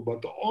novel.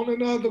 But on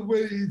another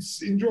way,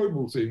 it's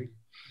enjoyable thing.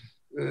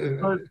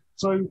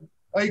 So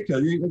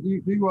Eka,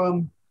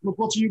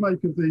 what do you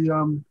make of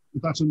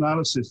that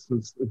analysis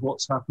of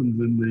what's happened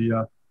in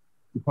the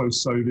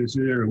post-Soviet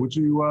era? Would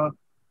you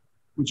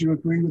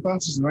agree with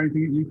that? Is there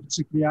anything that you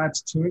particularly add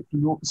to it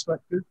from your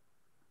perspective?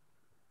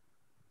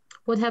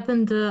 What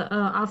happened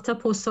after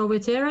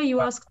post-Soviet era, you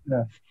asked?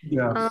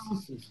 Yeah.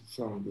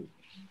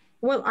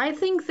 Well, I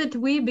think that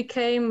we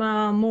became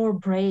more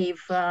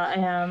brave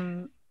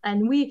and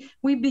we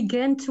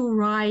began to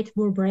write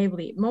more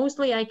bravely.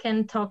 Mostly I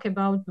can talk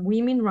about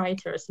women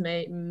writers,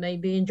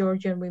 maybe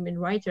Georgian women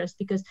writers,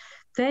 because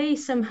they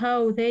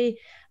somehow, their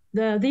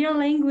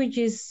language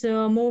is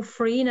more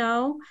free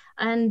now,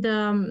 and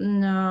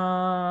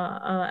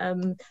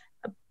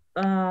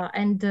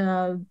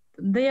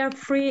they are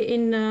free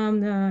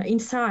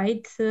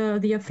inside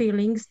their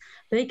feelings.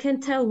 They can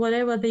tell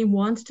whatever they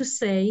want to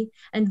say,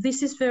 and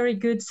this is very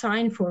good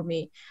sign for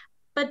me.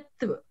 But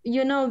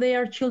they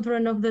are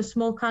children of the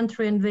small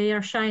country, and they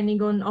are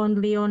shining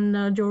only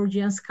on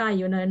Georgian sky.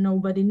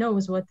 Nobody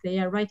knows what they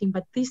are writing.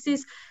 But this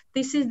is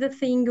the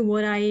thing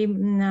what I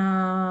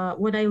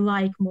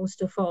like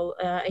most of all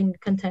in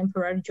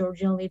contemporary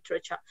Georgian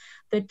literature,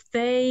 that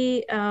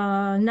they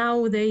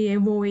now they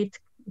avoid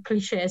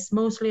cliches.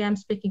 Mostly I'm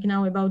speaking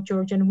now about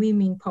Georgian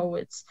women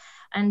poets,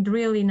 and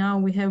really now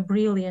we have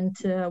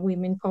brilliant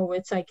women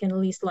poets. I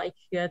can list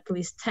at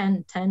least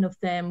 10 of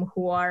them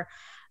who are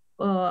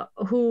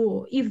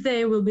who, if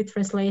they will be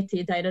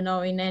translated, I don't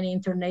know, in any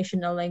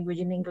international language,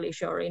 in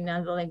English or in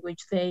another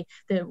language, the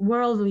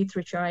world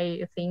literature,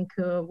 I think,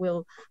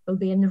 will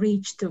be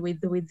enriched with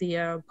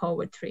their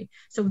poetry.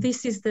 So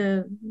this is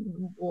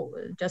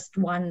just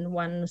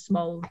one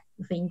small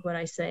thing what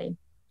I say.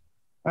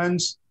 And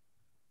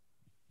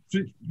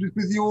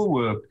with your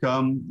work,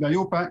 now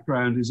your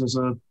background is as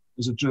a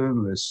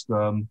journalist,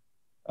 an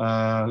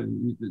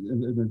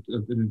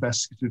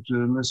investigative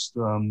journalist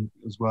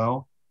as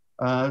well.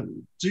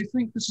 Do you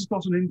think this has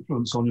got an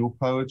influence on your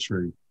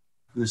poetry,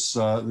 this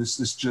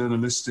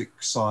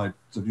journalistic side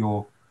of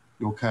your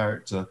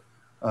character?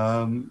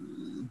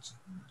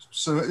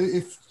 So,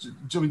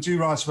 do you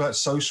write about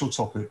social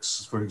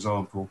topics, for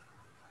example?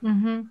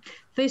 Mm-hmm.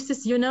 This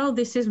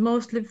is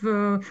mostly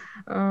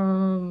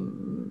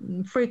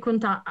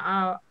frequent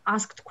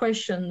asked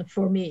question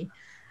for me.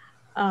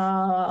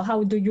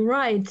 How do you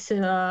write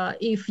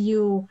if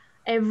you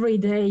every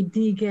day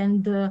dig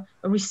and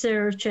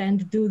research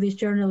and do this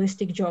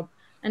journalistic job?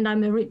 And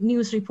I'm a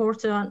news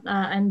reporter,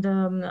 and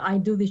I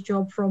do this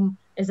job from,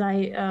 as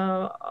I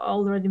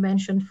already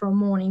mentioned, from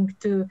morning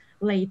to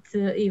late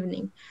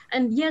evening.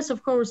 And yes,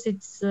 of course,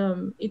 it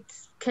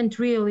can't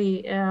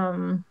really,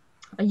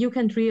 you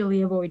can't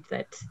really avoid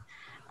that.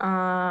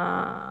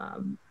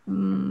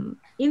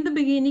 In the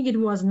beginning, it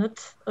was not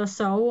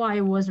so. I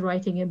was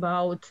writing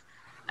about,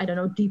 I don't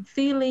know, deep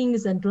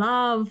feelings and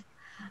love,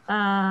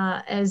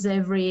 as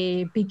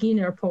every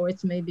beginner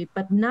poet maybe.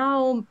 But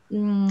now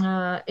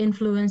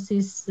influence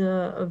is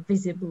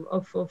visible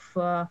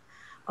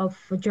of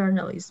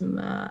journalism.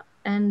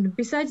 And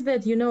besides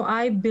that,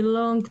 I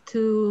belong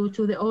to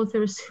the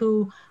authors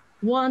who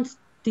want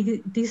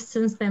to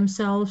distance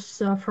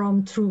themselves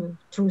from true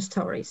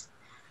stories.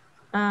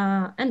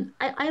 And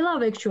I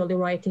love actually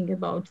writing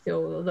about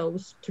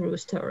those true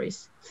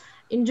stories.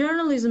 In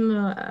journalism,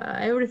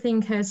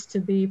 everything has to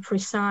be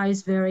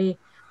precise, very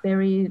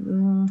very,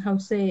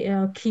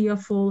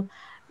 careful,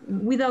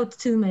 without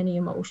too many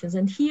emotions.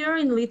 And here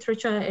in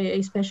literature,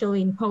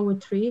 especially in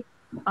poetry,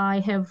 I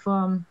have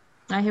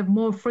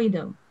more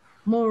freedom,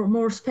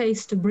 more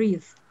space to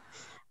breathe.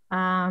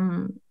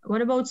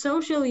 What about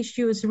social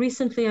issues?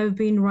 Recently, I've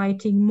been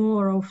writing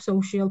more of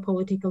social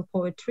political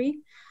poetry,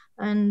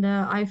 and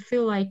I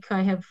feel like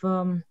I have,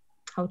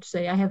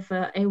 I have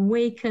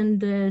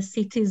awakened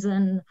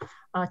citizen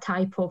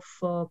type of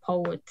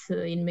poet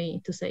in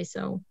me, to say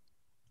so.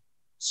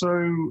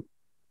 So,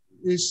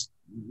 is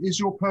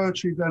your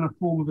poetry then a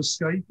form of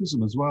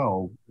escapism as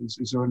well?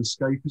 Is there an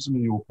escapism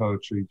in your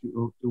poetry,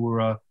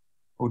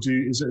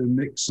 is it a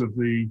mix of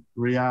the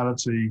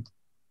reality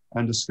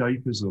and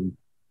escapism?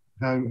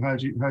 How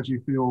do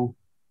you feel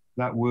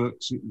that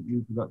works?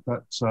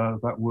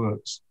 That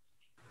works.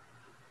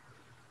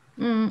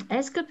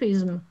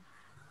 Escapism.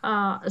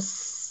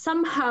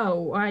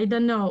 Somehow, I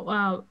don't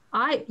know.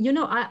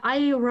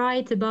 I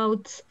write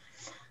about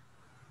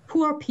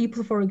poor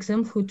people, for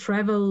example, who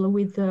travel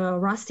with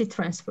rusty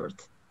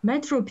transport.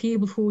 Metro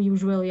people who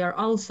usually are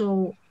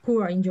also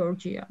poor in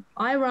Georgia.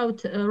 I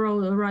write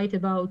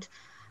about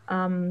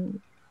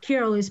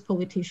careless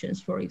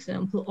politicians, for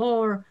example,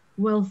 or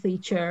wealthy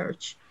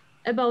church,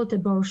 about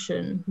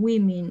abortion,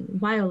 women,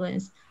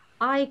 violence.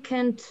 I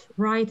can't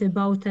write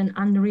about an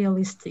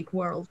unrealistic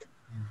world.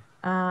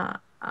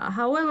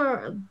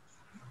 However,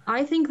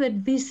 I think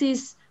that this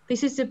is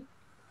a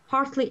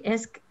partly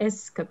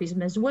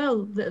escapism as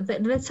well.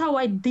 That's how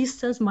I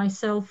distance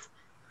myself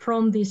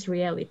from this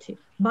reality,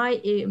 by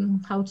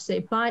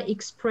by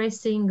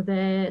expressing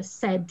the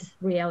sad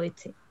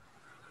reality.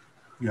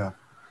 Yeah.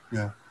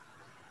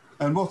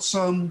 And what's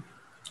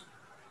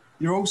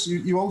you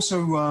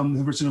also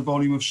have written a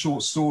volume of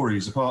short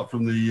stories. Apart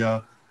from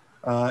the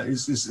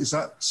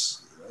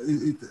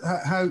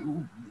how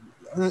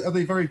are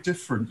they very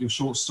different, your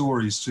short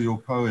stories, to your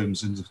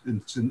poems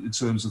in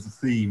terms of the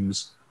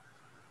themes?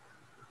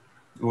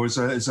 Or is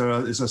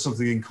there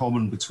something in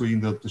common between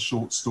the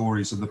short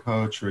stories and the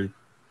poetry?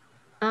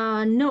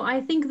 No,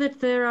 I think that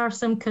there are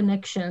some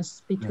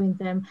connections between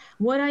them.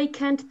 What I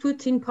can't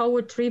put in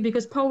poetry,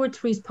 because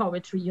poetry is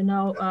poetry, and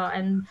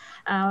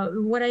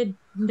what I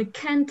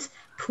can't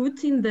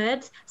put in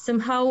that,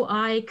 somehow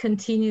I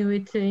continue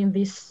it in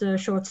these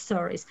short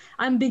stories.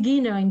 I'm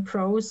beginner in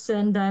prose,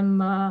 and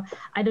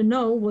I don't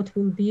know what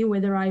will be,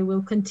 whether I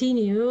will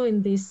continue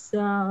in this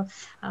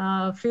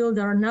field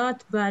or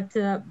not, but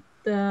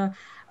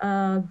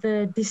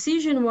the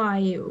decision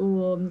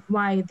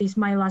why this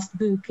my last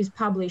book is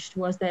published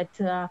was that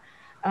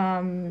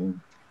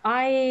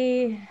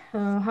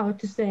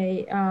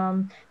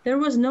there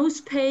was no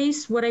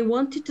space what I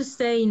wanted to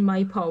say in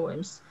my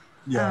poems.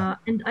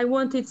 And I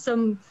wanted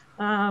some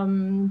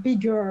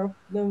bigger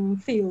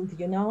field,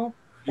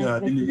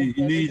 Yeah, you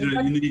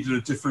needed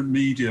a different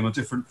medium, a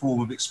different form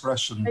of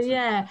expression.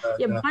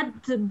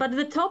 But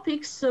the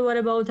topics, what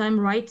about I'm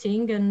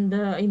writing and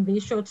in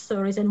these short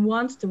stories and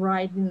want to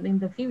write in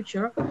the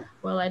future,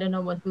 well, I don't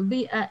know what will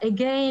be,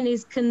 again,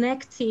 is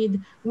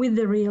connected with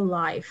the real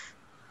life.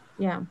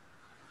 Yeah.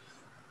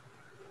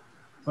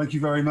 Thank you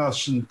very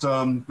much. And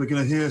we're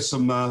going to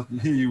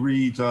hear you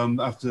read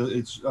after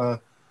it's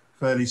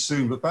fairly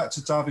soon. But back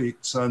to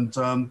Davit, and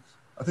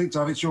I think,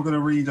 Davit, you're going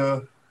to read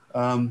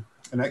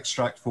an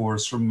extract for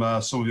us from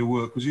some of your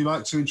work. Would you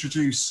like to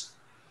introduce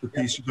the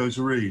piece you're going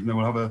to read, and then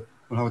we'll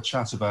have a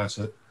chat about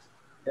it?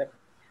 Yep.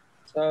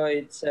 So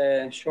it's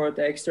a short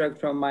extract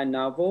from my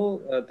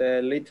novel.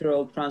 The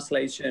literal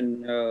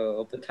translation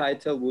of the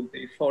title would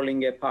be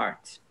 "Falling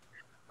Apart,"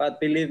 but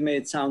believe me,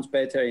 it sounds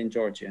better in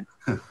Georgian.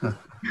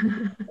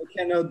 I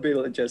cannot be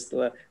just.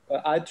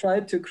 I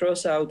tried to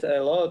cross out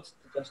a lot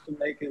just to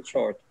make it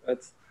short,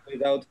 but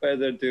without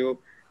further ado,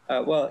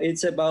 well,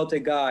 it's about a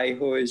guy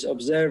who is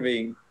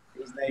observing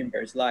his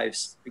neighbors'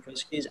 lives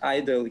because he's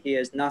idle. He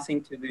has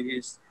nothing to do.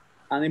 He's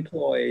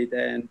unemployed,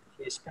 and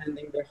he's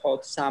spending the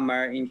hot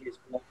summer in his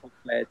block of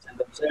flats and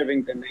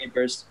observing the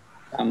neighbors'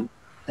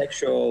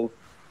 sexual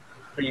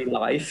free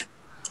life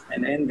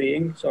and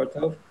envying, sort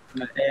of.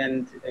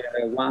 And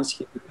once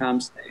he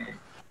becomes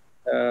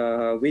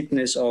the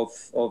witness of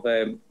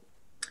a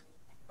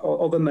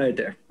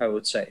murder, I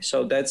would say.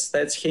 So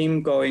that's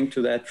him going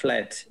to that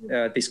flat,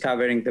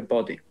 discovering the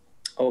body.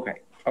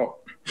 Okay. Oh.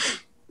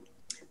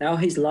 Now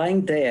he's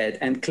lying dead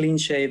and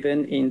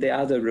clean-shaven in the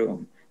other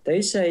room.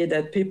 They say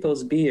that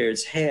people's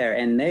beards, hair,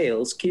 and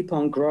nails keep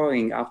on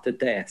growing after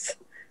death.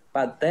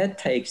 But that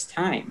takes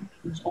time.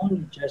 He's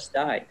only just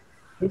died.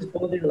 His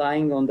body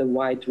lying on the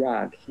white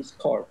rug, his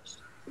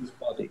corpse, his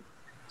body.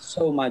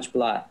 So much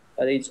blood,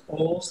 but it's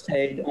all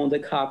stayed on the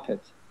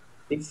carpet.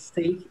 It's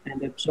thick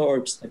and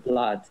absorbs the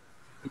blood.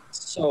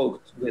 It's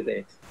soaked with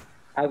it.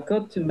 I've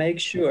got to make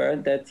sure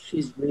that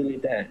he's really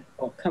dead.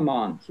 Oh, come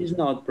on, he's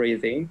not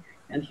breathing.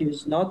 And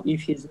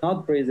if he's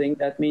not breathing,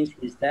 that means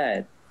he's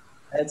dead.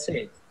 That's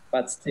it.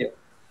 But still,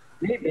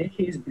 maybe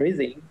he's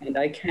breathing and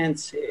I can't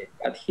see it,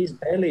 but his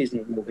belly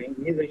isn't moving,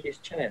 neither his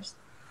chest.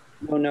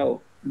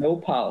 No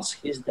pulse,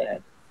 he's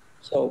dead.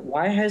 So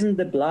why hasn't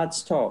the blood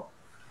stopped?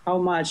 How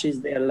much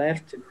is there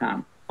left to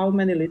come? How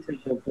many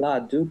liters of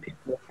blood do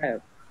people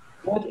have?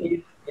 What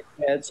if it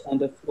gets on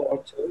the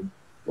floor too?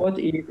 What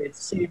if it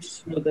seeps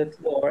through the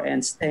floor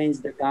and stains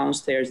the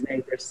downstairs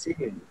neighbor's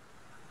ceiling?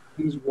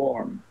 He's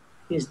warm.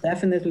 He's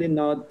definitely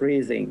not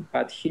breathing,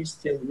 but he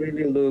still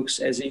really looks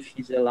as if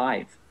he's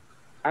alive.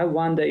 I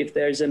wonder if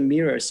there's a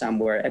mirror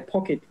somewhere, a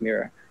pocket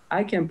mirror.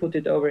 I can put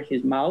it over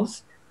his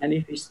mouth, and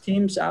if it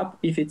steams up,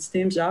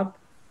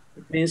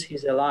 it means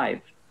he's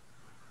alive.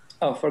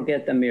 Oh,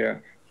 forget the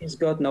mirror. He's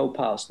got no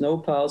pulse. No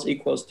pulse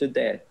equals to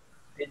death.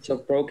 Bits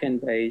of broken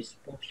vase,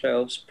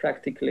 bookshelves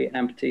practically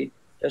empty,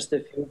 just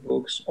a few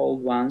books,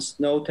 old ones,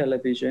 no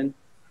television.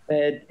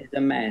 Bed is a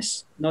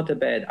mess, not a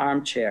bed,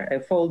 armchair, a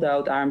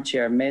fold-out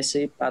armchair,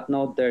 messy but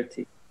not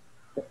dirty.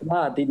 The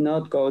blood did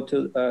not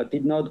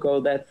go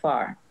that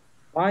far.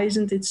 Why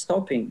isn't it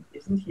stopping?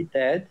 Isn't he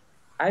dead?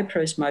 I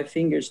press my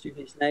fingers to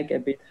his neck a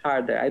bit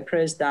harder. I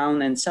press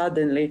down and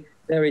suddenly,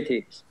 there it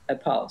is, a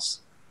pulse.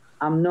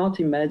 I'm not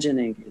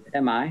imagining it,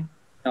 am I?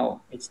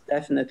 No, it's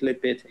definitely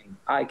beating.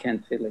 I can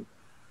feel it.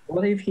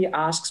 What if he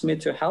asks me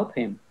to help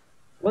him?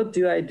 What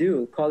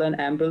do? Call an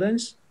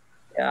ambulance?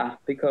 Yeah,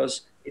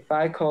 because if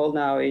I call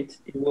now, it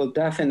will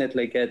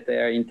definitely get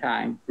there in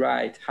time.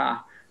 Right,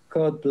 ha.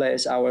 God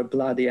bless our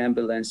bloody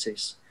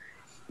ambulances.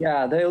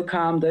 Yeah, they'll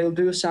come, they'll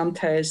do some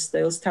tests,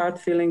 they'll start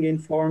filling in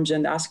forms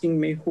and asking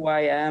me who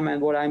I am and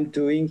what I'm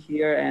doing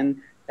here,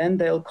 and then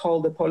they'll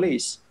call the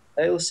police.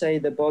 They'll say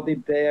the body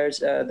bears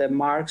the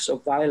marks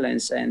of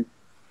violence and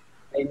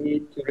they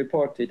need to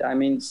report it. I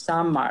mean,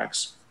 some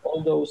marks,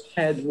 all those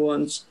head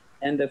wounds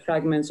and the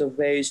fragments of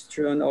vase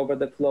strewn over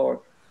the floor.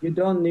 You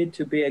don't need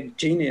to be a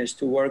genius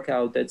to work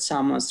out that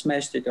someone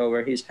smashed it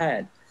over his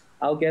head.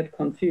 I'll get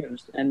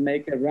confused and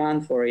make a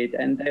run for it,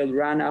 and they'll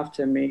run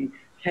after me.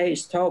 Hey,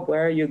 stop,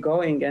 where are you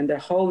going? And the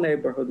whole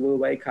neighborhood will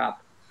wake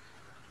up.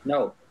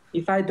 No,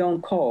 if I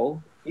don't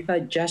call, if I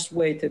just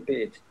wait a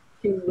bit,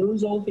 he'll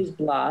lose all his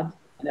blood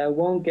and I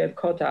won't get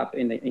caught up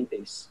in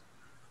this.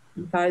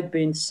 If I'd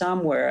been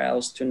somewhere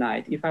else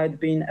tonight, if I'd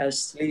been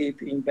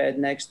asleep in bed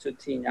next to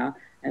Tina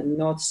and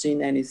not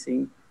seen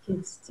anything,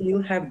 he'd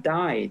still have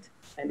died,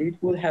 and it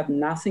would have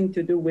nothing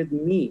to do with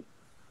me.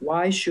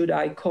 Why should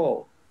I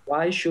call?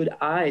 Why should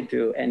I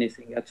do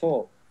anything at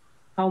all?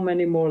 How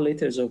many more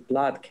liters of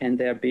blood can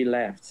there be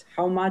left?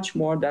 How much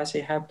more does he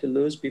have to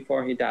lose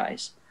before he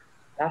dies?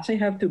 Does he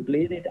have to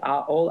bleed it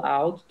all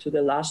out to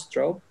the last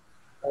drop?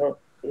 Or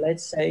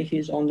let's say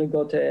he's only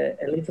got a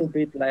little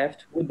bit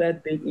left. Would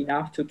that be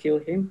enough to kill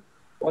him?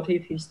 What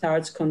if he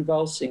starts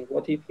convulsing?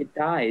 What if he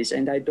dies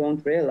and I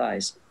don't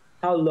realize?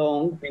 How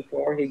long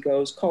before he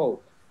goes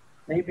cold?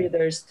 Maybe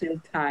there's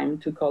still time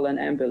to call an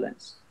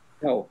ambulance.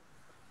 No,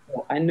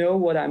 I know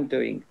what I'm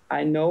doing.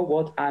 I know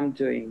what I'm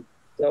doing.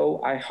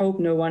 So I hope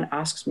no one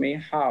asks me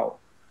how.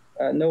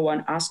 No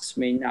one asks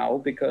me now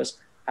because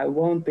I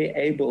won't be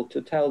able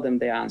to tell them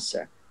the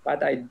answer.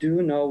 But I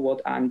do know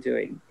what I'm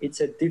doing.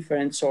 It's a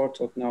different sort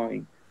of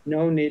knowing.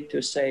 No need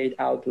to say it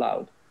out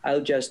loud.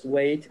 I'll just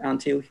wait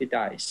until he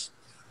dies.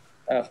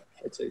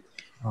 That's it.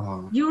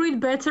 You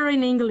read better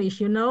in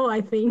English,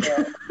 I think.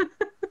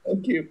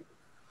 Thank you.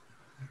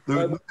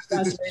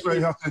 This is where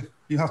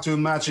you have to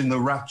imagine the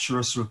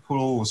rapturous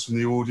applause from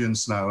the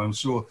audience now. I'm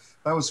sure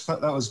that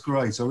was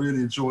great. I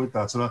really enjoyed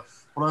that. And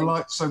what I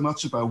liked so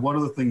much about, one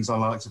of the things I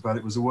liked about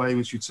it was the way in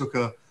which you took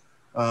the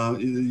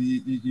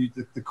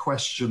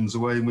questions, the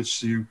way in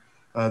which you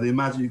the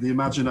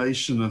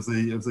imagination of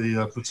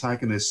the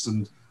protagonist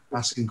and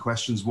asking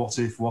questions. What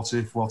if?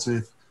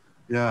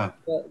 Yeah.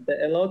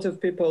 A lot of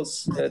people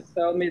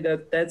tell me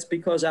that that's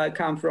because I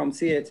come from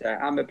theatre.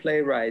 I'm a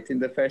playwright in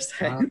the first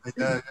hand.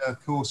 Yeah,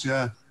 of course,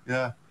 yeah.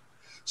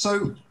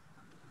 So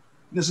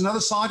there's another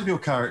side of your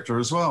character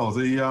as well.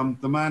 The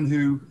man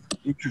who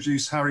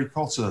introduced Harry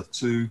Potter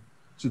to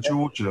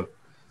Georgia.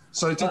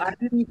 So I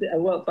didn't.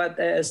 But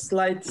a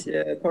slight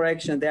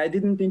correction there. I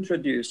didn't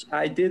introduce.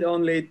 I did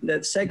only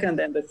the second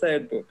and the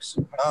third books.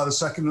 The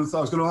second and third.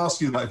 I was going to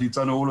ask you that if you'd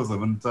done all of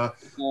them, and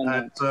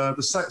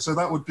so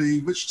that would be,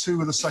 which two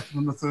were the second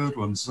and the third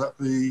ones?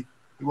 It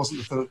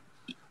wasn't the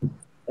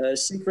third.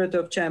 Secret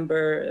of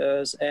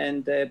Chambers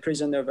and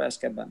Prisoner of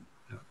Azkaban.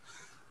 Yeah.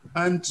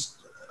 And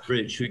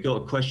Rich, we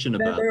got a question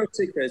about. Chamber of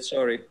Secrets.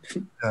 Sorry.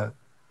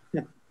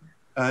 Yeah.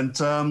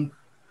 And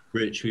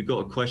Rich, we've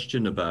got a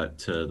question about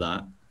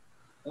that.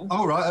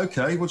 Oh, right,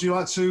 okay. Would you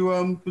like to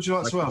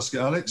ask it,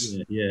 Alex?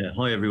 Yeah.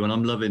 Hi everyone.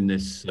 I'm loving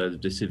this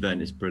this event.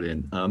 It's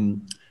brilliant.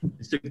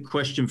 It's a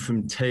question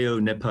from Teo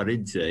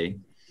Neparidze.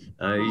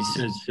 He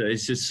says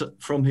it's just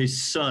from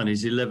his son,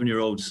 his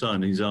 11-year-old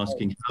son. He's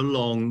asking, how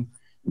long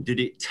did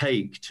it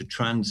take to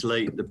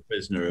translate The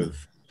Prisoner of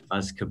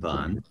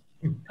Azkaban,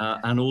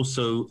 and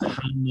also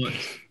how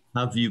much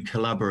have you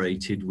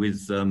collaborated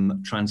with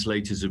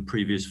translators of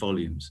previous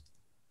volumes?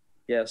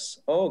 Yes.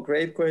 Oh,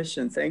 great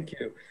question. Thank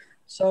you.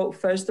 So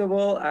first of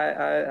all,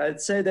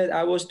 I'd say that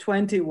I was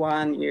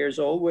 21 years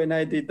old when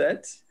I did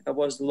that. It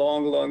was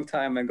long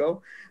time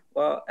ago.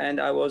 Well, and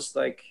I was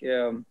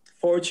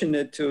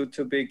fortunate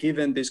to be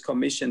given this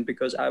commission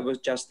because I was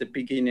just a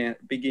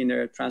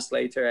beginner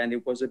translator, and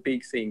it was a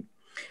big thing.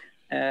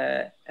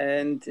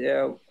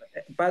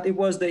 But it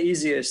was the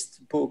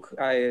easiest book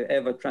I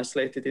ever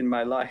translated in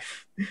my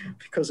life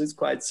because it's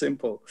quite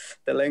simple.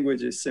 The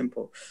language is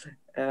simple.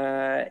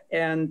 Well,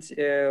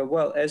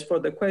 as for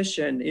the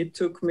question, it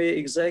took me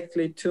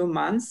exactly 2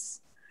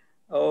 months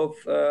of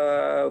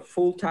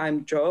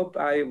full-time job.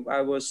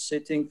 I was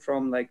sitting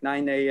from like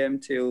 9 a.m.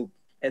 till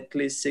at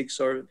least 6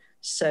 or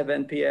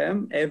 7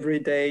 p.m. every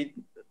day,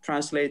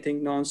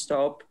 translating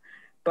nonstop.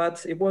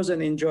 But it was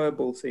an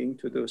enjoyable thing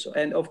to do so.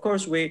 And of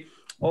course,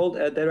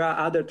 there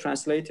are other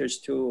translators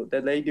too.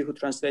 The lady who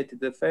translated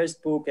the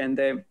first book and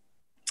the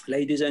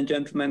ladies and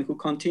gentlemen who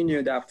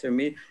continued after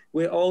me,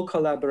 we all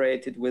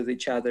collaborated with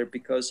each other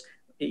because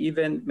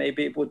even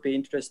maybe it would be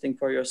interesting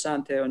for your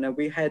son, Teona,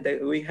 we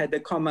had a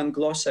common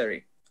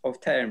glossary of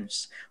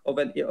terms, of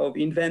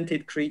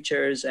invented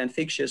creatures and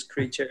fictitious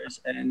creatures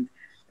and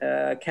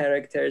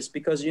characters,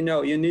 because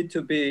you need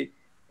to be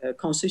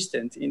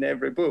consistent in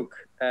every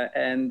book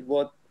and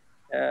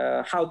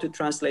how to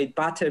translate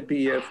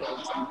butterbeer, for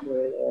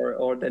example,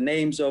 or the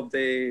names of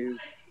the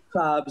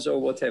clubs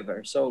or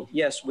whatever. So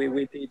yes,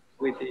 we did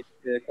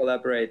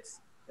collaborate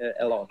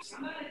a lot.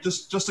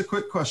 Just a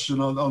quick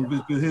question on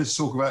we're here to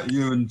talk about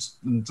you and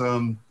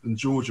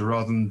Georgia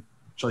rather than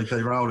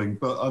J.K. Rowling.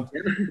 But I'm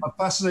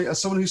fascinated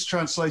as someone who's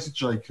translated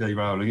J.K.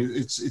 Rowling.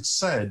 It's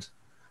said,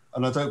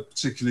 and I don't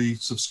particularly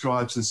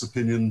subscribe to this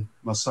opinion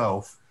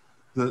myself,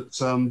 that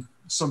some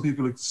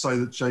people say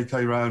that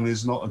J.K. Rowling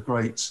is not a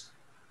great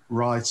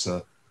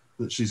writer,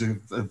 that she's a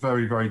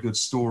very, very good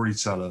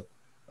storyteller,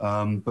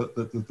 but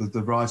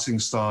the writing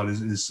style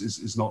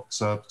is not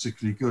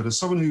particularly good. As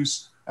someone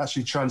who's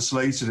actually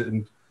translated it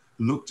and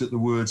looked at the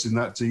words in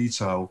that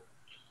detail,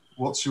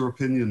 what's your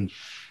opinion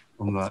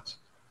on that?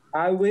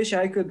 I wish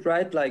I could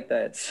write like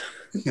that,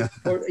 Yeah.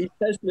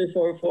 Especially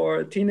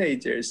for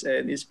teenagers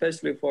and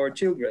especially for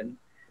children.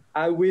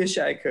 I wish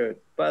I could,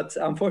 but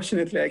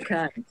unfortunately I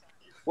can't.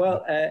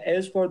 Well,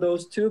 as for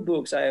those 2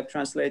 books I have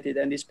translated,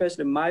 and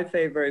especially my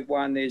favorite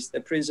one is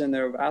The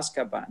Prisoner of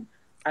Azkaban.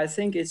 I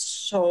think it's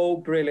so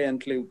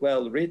brilliantly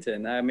well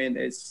written. I mean,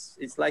 it's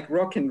like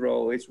rock and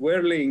roll. It's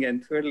whirling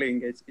and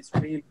twirling. It's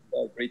really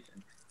well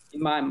written,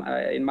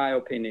 in my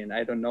opinion.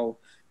 I don't know,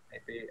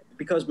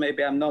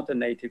 maybe I'm not a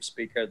native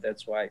speaker.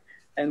 That's why.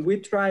 And we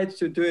tried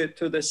to do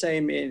the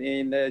same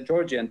in the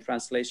Georgian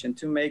translation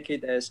to make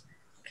it as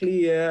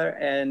clear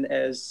and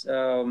as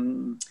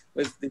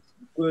with this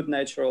good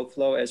natural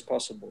flow as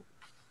possible.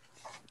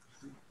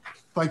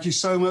 Thank you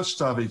so much,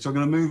 Davit. I'm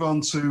going to move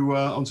on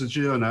to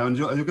Gio now, and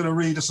you're going to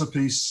read us a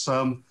piece.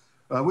 What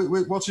are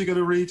you going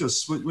to read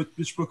us?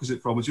 Which book is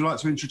it from? Would you like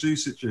to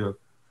introduce it, Gio?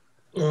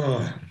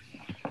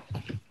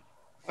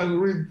 I'll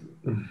read.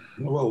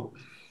 Well,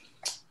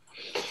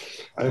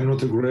 I'm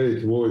not a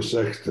great voice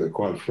actor,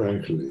 quite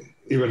frankly,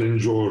 even in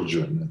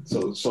Georgian.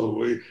 So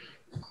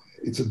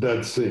it's a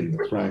dead thing,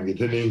 trying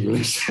it in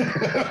English.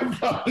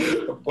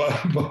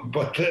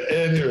 but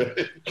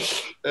anyway,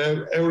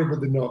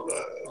 everybody knows.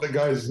 The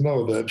guys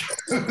know that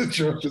the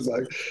churches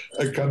I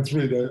can't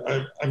read.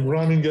 I'm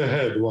running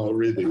ahead while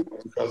reading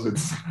because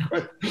it's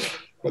quite,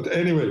 but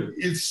anyway,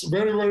 it's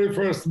very, very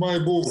first my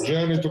book,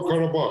 Journey to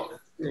Karabakh,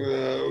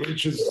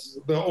 which is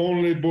the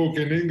only book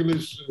in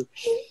English.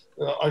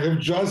 I have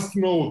just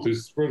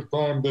noticed first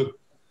time that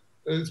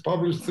it's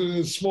published in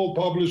a small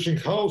publishing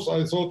house.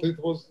 I thought it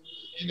was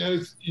in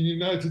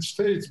United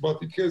States,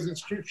 but it has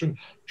inscription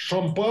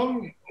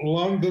Champagne,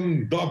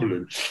 London,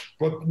 Dublin,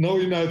 but no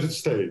United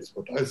States.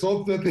 But I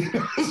thought that it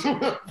was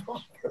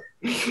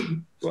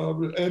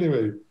well,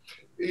 anyway,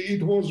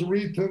 it was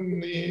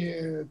written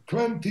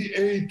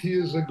 28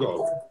 years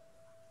ago.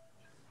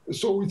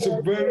 So it's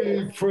a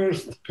very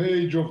first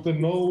page of the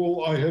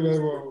novel I have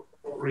ever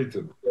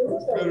written.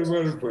 Very,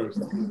 very first.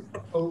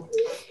 So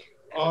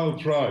I'll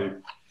try.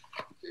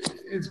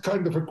 It's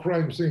kind of a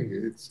crime thing.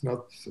 It's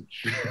not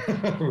such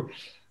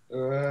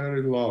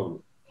very lovely.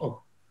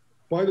 Oh,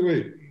 by the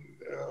way,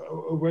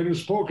 when you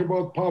spoke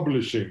about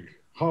publishing,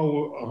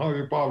 how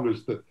you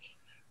published it,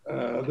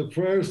 the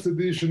first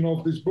edition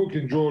of this book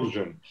in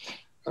Georgian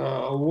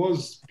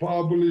was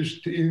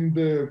published in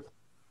the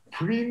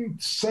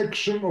print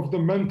section of the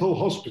mental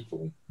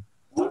hospital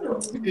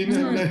in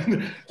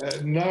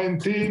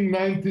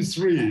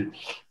 1993,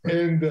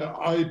 and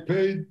I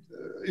paid.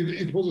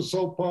 It was a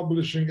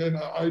self-publishing, and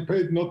I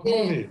paid not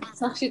money,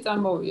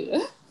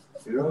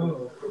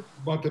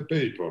 but a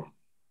paper.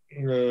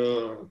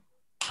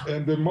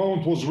 And the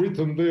amount was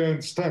written there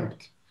and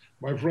stamped.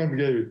 My friend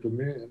gave it to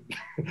me,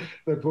 and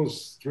that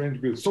was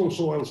strange. So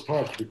I'll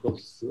start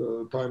because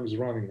time is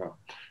running out.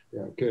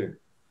 Yeah, okay.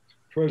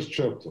 First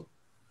chapter.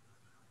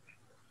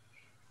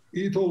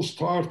 It all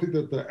started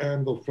at the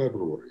end of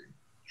February.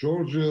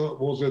 Georgia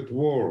was at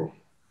war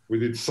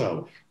with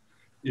itself,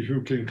 if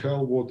you can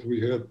call what we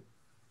had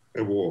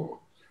a war.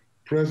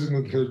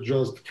 President had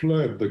just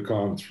fled the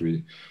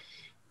country,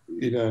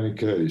 in any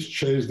case,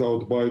 chased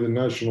out by the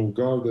National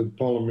Guard and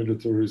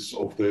paramilitaries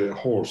of the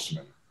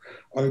horsemen.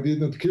 I did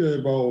not care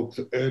about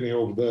any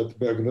of that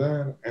back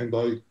then, and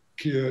I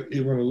care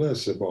even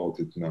less about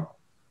it now.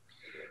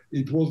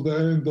 It was the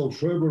end of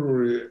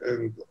February,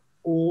 and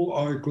all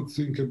I could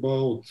think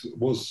about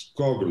was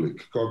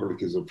Gogolik.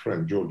 Gogolik is a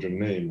French Georgian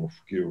name of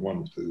one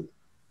of the,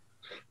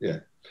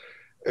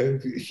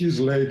 and his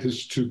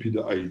latest stupid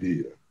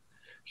idea.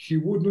 He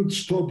wouldn't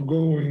stop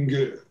going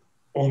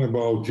on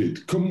about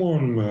it. Come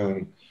on,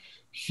 man.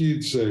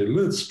 He'd say,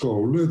 let's go,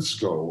 let's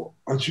go.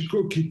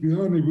 Achiko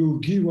Kipiani will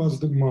give us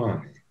the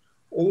money.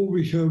 All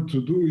we have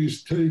to do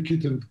is take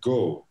it and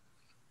go.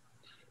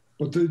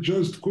 But they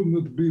just could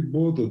not be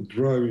bothered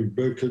driving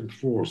back and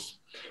forth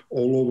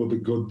all over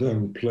the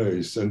goddamn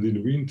place, and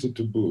in winter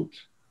to boot.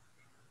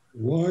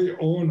 Why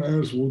on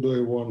earth would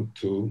I want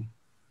to?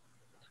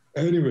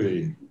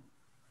 Anyway,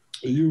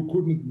 you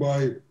couldn't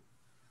buy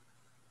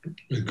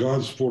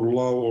guns for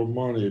love or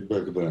money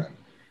back then,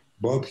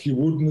 but he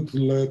wouldn't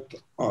let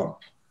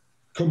up.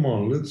 Come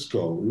on, let's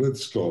go,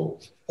 let's go.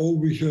 All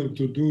we have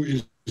to do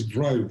is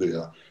drive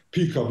there,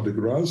 pick up the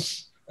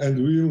grass,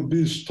 and we'll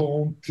be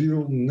stoned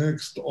till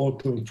next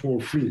autumn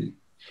for free.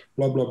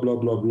 Blah, blah, blah,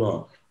 blah,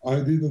 blah. I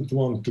didn't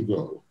want to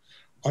go.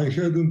 I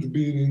hadn't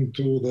been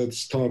into that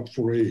stuff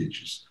for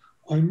ages.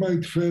 I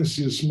might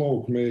fancy a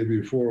smoke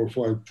maybe 4 or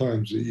 5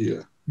 times a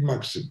year,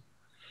 maximum.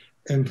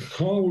 And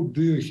how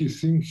dare he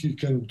think he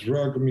can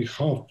drag me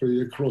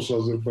halfway across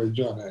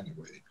Azerbaijan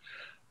anyway?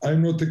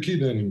 I'm not a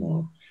kid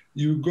anymore.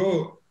 You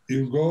go,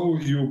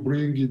 you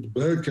bring it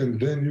back, and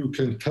then you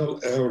can tell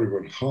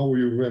everyone how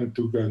you went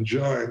to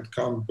Ganja and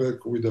come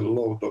back with a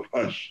load of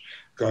hash.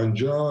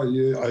 Ganja,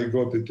 yeah, I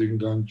got it in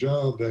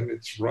Ganja, then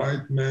it's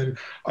right, man.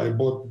 I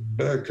bought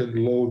back a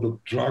load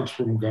of drugs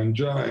from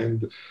Ganja,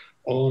 and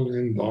on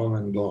and on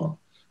and on.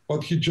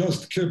 But he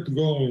just kept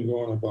going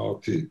on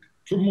about it.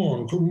 Come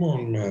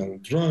on, man,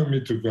 drive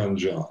me to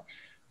Ganja.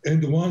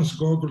 And once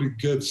Gogolik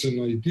gets an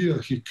idea,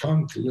 he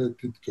can't let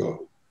it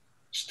go.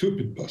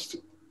 Stupid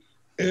bastard.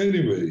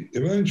 Anyway,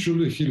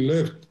 eventually he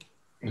left,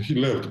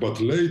 but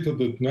later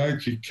that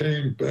night he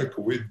came back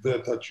with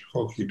that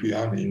Achiko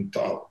Kipiani in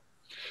tow.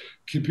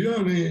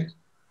 Kipiani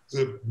is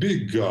a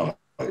big guy,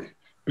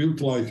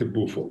 built like a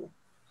buffalo.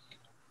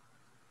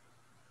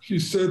 He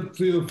sat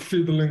there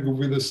fiddling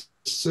with a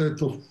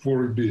set of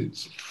 40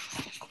 beads.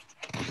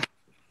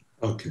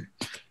 Okay.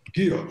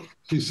 Here,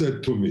 he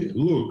said to me,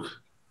 look,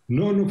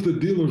 none of the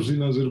dealers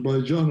in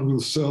Azerbaijan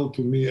will sell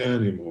to me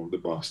anymore, the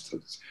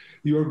bastards.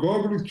 You are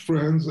Gogolik's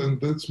friends, and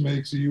that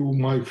makes you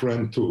my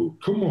friend too.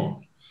 Come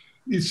on.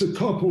 It's a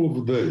couple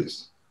of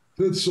days.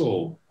 That's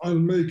all. I'll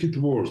make it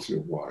worth your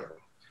while.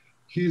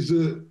 He's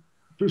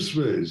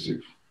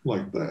persuasive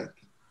like that.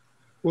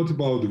 What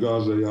about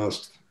Gaza? I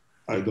asked.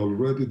 I'd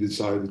already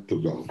decided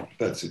to go.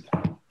 That's it.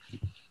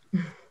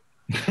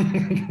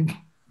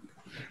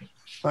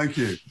 Thank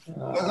you.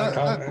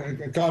 I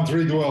can't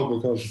read well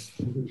because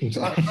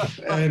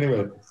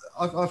anyway.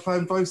 I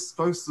found both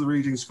the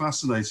readings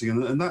fascinating,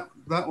 and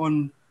that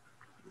one,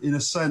 in a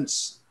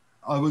sense,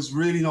 I was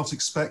really not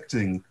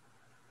expecting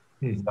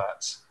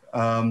that.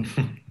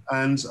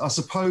 And I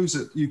suppose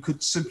that you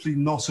could simply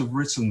not have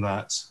written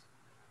that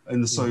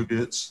in the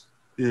Soviet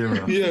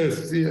era.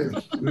 Yes, yeah.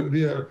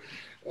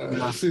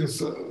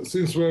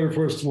 Since very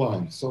first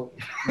line. So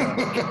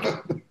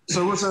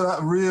was there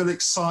that real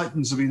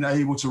excitement of being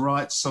able to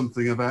write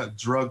something about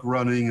drug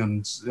running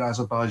and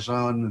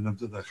Azerbaijan and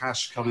the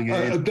hash coming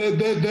in?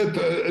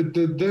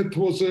 That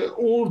was an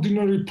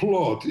ordinary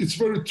plot. It's a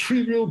very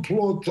trivial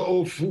plot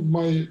of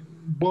my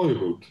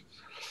boyhood.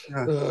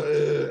 Yeah.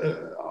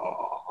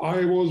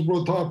 I was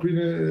brought up in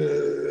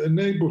a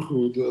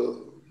neighborhood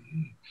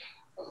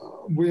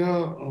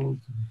where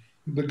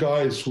the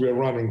guys who were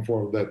running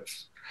for that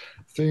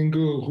thing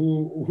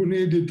who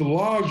needed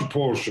large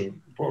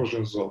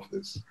portions of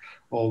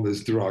all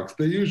these drugs.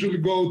 They usually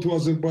go to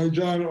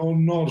Azerbaijan or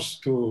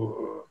north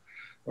to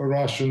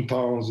Russian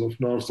towns of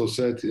North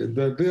Ossetia. And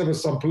there are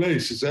some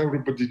places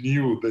everybody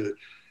knew the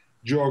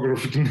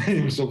geographic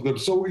names of them.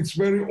 So it's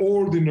very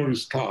ordinary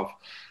stuff.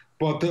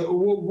 But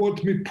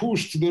what me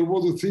pushed, there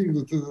was a thing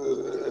that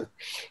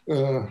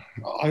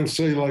I'll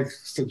say like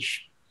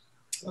such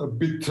a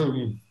bit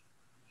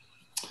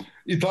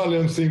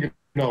Italian thing.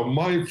 No,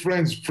 my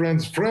friend's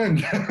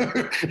friend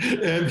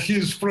and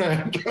his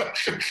friend,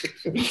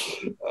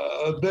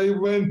 they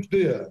went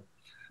there.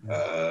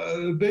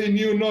 They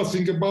knew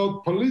nothing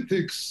about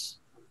politics,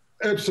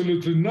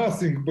 absolutely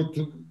nothing, but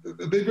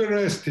they were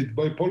arrested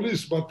by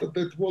police, but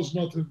that was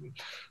not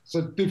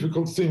such a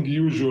difficult thing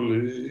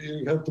usually.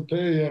 You have to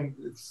pay and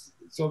it's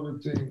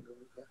everything.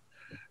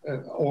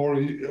 Or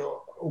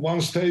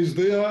one stays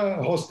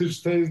there, hostage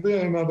stays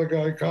there, another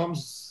guy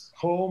comes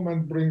home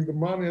and bring the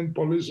money and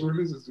police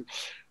releases it.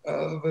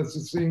 That's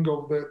the thing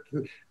of that.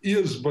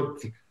 Yes,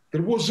 but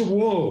there was a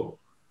war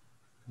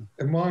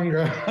among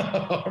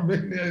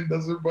Armenia and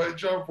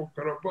Azerbaijan for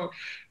Karabakh,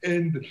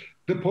 and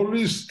the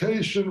police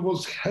station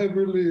was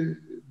heavily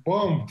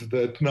bombed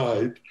that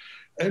night.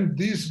 And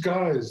these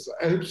guys,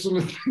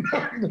 absolutely,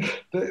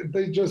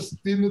 they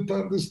just didn't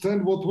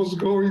understand what was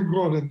going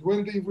on. And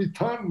when they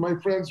returned, my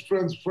friend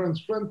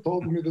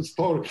told me the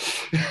story.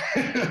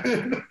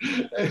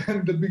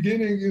 And the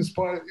beginning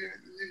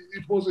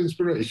it was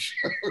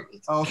inspiration.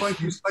 Oh, thank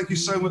you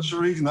so much for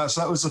reading that.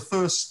 So that was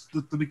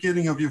the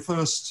beginning of your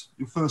first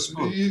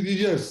book.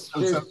 Yes,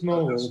 first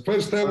novel,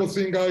 first ever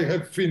thing I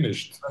have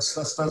finished.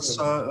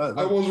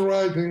 I was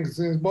writing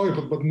since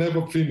boyhood, but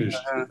never finished.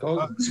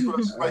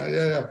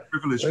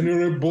 Privilege. When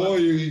you're a boy,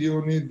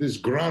 you need these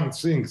grand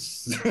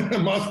things,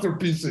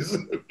 masterpieces.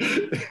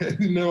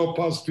 You never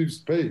pass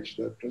fifth page.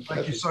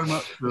 Thank you so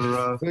much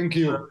for thank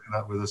you sharing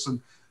that with us.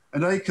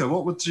 And Eka,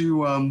 what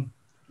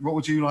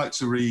would you like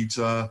to read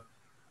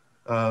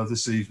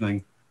this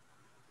evening?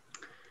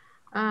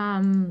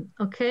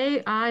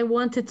 Okay, I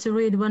wanted to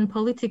read one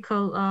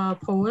political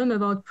poem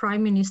about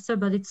Prime Minister,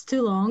 but it's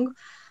too long.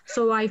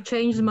 So I've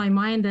changed my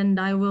mind and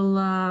I will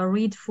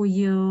read for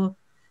you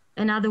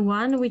another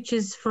one, which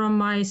is from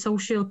my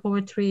social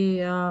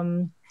poetry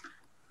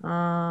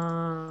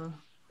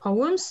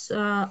poems.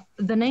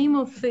 The name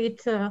of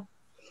it,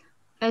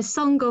 A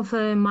Song of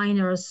a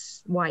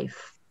Miner's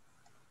Wife.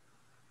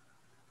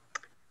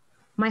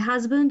 My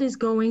husband is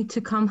going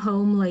to come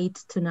home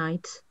late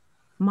tonight,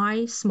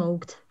 my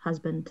smoked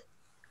husband.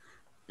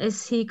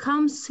 As he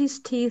comes, his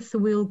teeth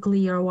will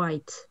glare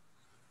white.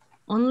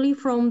 Only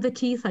from the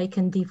teeth I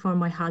can differ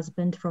my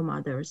husband from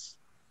others.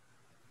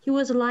 He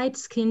was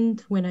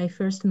light-skinned when I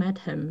first met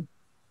him.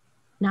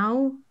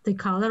 Now the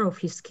color of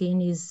his skin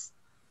is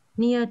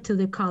near to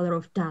the color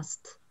of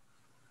dust.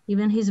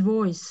 Even his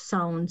voice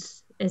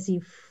sounds as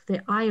if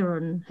the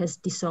iron has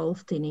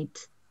dissolved in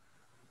it,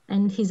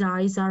 and his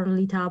eyes are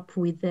lit up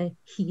with the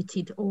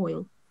heated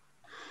oil.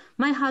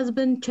 My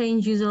husband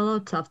changes a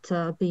lot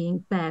after being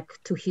back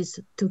to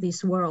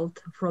this world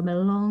from a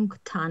long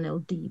tunnel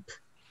deep.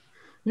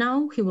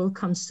 Now he will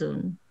come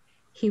soon.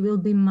 He will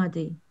be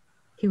muddy.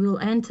 He will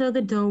enter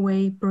the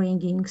doorway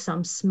bringing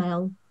some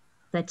smell.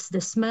 That's the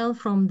smell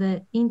from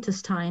the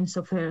intestines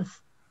of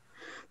earth.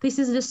 This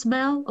is the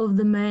smell of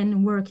the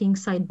men working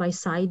side by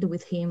side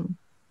with him,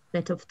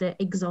 that of the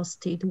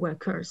exhausted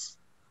workers.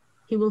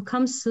 He will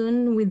come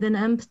soon with an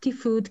empty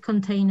food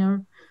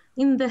container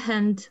in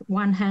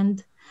one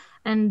hand,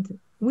 and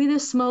with a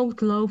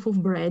smoked loaf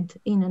of bread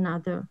in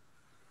another.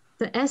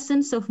 The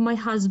essence of my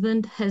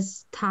husband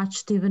has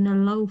touched even a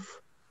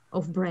loaf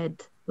of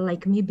bread,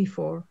 like me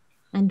before,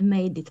 and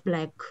made it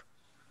black,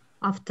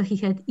 after he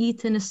had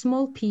eaten a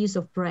small piece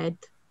of bread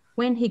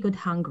when he got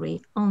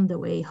hungry on the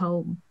way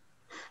home.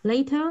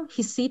 Later,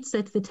 he sits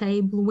at the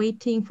table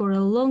waiting for a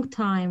long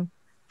time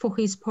for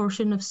his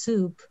portion of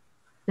soup,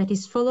 that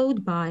is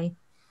followed by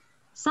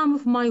some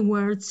of my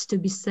words to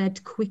be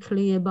said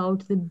quickly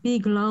about the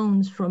big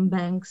loans from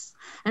banks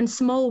and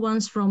small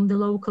ones from the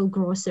local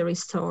grocery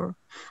store,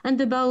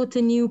 and about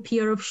a new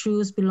pair of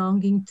shoes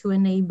belonging to a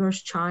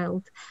neighbor's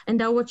child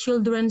and our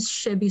children's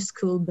shabby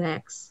school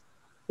bags.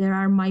 There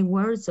are my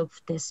words of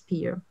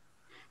despair.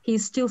 He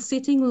is still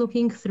sitting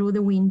looking through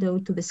the window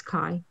to the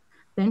sky.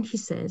 Then he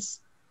says,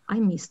 I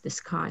miss the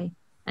sky,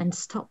 and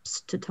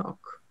stops to talk.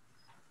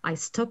 I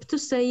stop to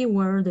say a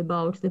word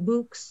about the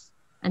books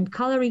and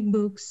coloring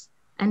books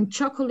and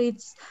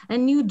chocolates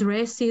and new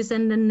dresses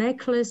and a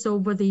necklace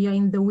over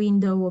in the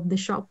window of the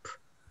shop.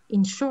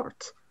 In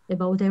short,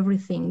 about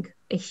everything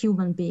a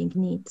human being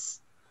needs.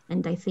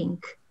 And I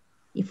think,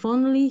 if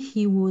only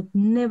he would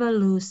never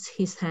lose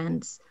his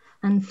hands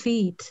and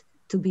feet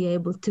to be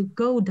able to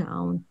go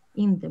down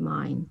in the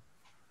mine.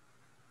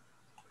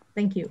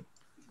 Thank you.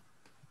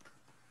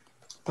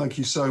 Thank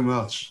you so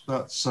much.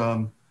 That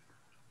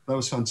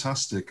was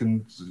fantastic.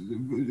 And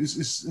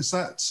is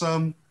that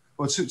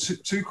well,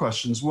 two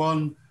questions.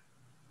 One,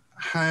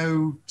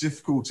 how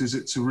difficult is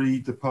it to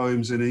read the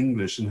poems in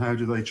English, and how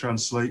do they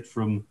translate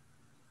from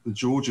the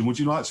Georgian? Would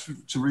you like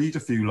to read a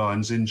few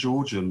lines in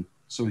Georgian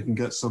so we can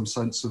get some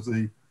sense of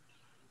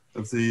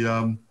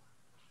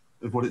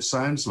what it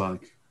sounds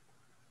like?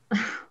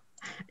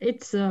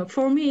 It's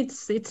for me,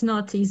 it's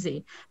not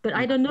easy, but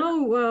I don't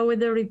know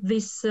whether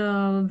this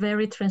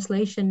very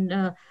translation,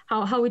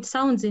 how it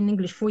sounds in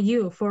English for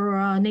you, for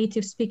a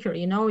native speaker.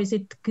 You know, is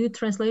it good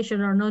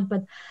translation or not?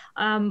 But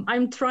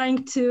I'm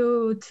trying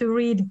to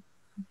read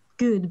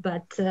good,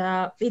 but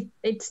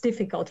it's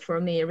difficult for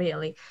me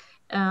really.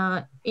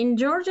 In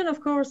Georgian,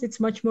 of course, it's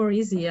much more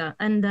easier,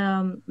 and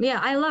yeah,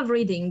 I love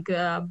reading,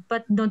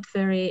 but not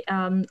very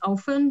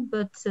often.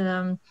 But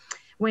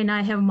when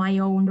I have my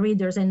own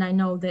readers and I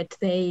know that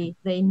they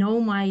know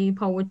my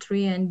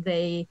poetry and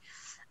they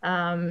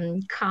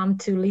come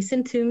to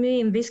listen to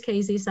me, in these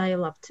cases, I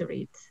love to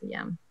read.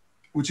 Yeah.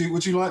 Would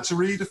you like to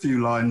read a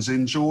few lines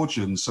in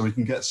Georgian so we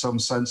can get some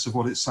sense of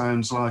what it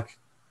sounds like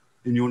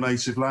in your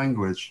native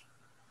language?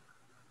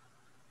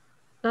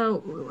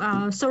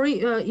 Oh,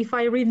 sorry, if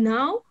I read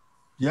now?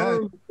 Yeah.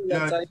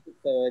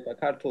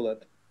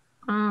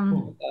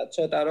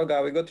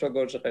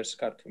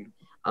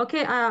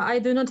 Okay, I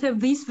do not have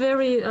this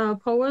very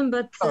poem,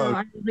 but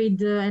I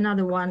read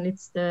another one.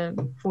 It's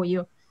for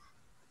you.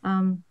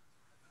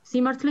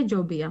 Სიმართლე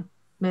ჯობია,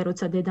 მე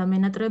როცა დედა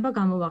მენატრება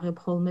გამოვაღებ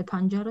ხოლმე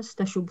ფანჯარას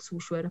და შუბლს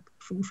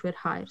უშვერ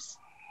ჰაერს.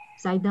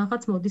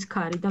 საიდანღაც მოდის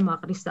ქარი და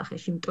მაყრის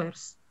სახეში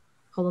მტვერს.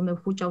 ხოლო მე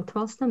ვხუჭავ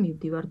თვალს და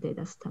მივდივარ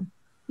დედასთან.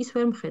 ის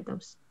ვერ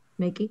მხედავს.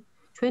 მე კი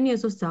ჩვენი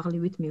ეზოს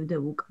ძაღლივით მივდე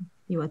უკან,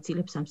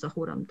 მივაცილებ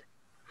სამსახურამდე.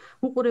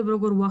 უყურებ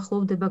როგორ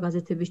უახლოვდება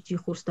გაზეთების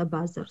ჯიხურს და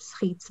ბაზარს,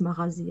 ხიდს,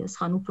 მაღაზიას,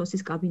 ხან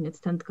უფროსის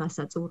კაბინეტთან დგას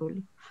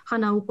საწურული.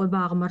 ხან აუყვება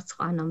აღმართ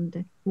ყანამდე,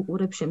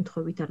 უყურებ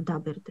შემთხვევით არ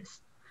დაბერდეს.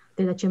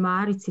 დედაჩემა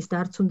არ იცის და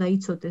არც უნდა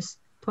იცოდეს,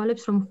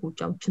 თვალებს რომ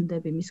ხუჭავ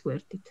ჩნდები მის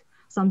გვერდით.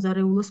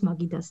 სამზარეულოს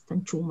მაგიდასთან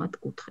ჩუმად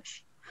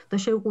კუთხეში. და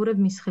შევყურებ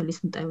მის ხელის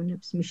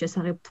მტევნებს, მის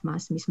შესახებ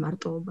თმას, მის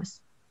მარტოობას.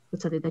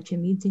 როცა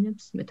დედაჩემი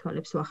იძინებს, მე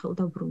თვალებს ვახელ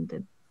და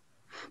ვბრუნდები.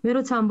 მე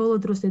როცა ამ ბოლო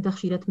დროს დედა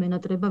ხშირად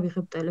მენატრება,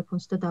 ვიღებ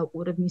ტელეფონს და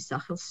დავყურებ მის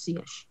სახელს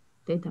სიაში.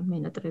 დედა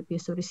მენატრები,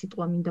 ეს ორი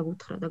სიტყვა მინდა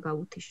ვუთხრა და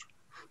გავუთიშო.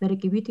 მერე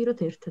კი ვიტიროთ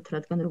ერთად,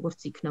 რადგან როგორც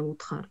იქნა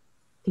ვუთხარი.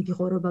 დიდი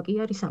ღორობა კი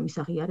არის ამის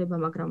აღიარება,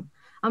 მაგრამ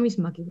ამის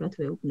მაგივრად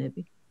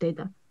ვეუბნები.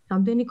 დედა,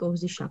 რამდენი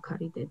კოვზი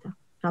შაქარი დედა,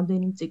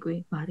 რამდენი მწიკვი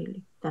ბარილი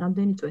და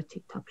რამდენი წვეთი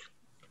თაფლი.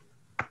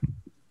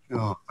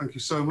 Oh, thank you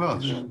so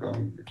much.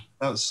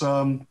 That's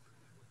I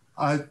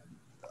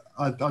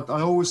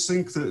always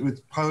think that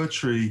with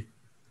poetry,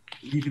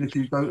 even if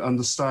you don't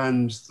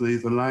understand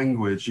the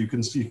language, you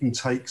can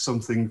take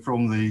something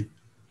from the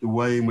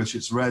way in which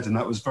it's read, and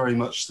that was very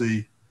much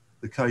the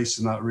case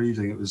in that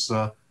reading. It was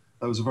that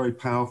was a very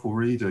powerful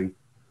reading.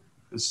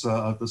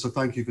 So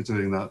thank you for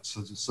doing that.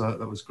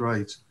 That was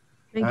great.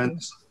 Thank you.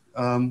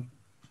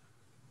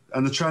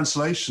 And the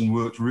translation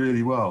worked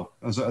really well.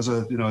 I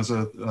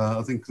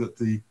think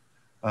that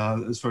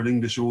as for an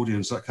English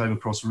audience, that came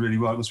across really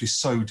well. It must be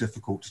so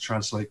difficult to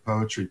translate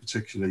poetry,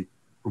 particularly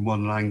from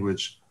one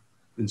language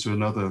into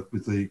another,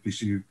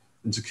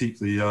 and to keep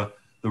the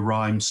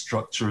rhyme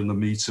structure and the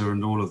meter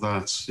and all of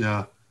that.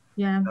 Yeah.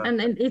 Yeah, and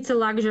it's a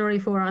luxury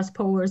for us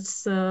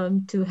poets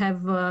to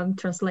have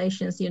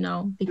translations,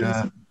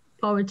 because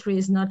poetry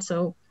is not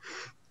so.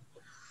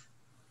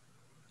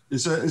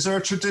 Is there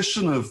a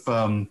tradition of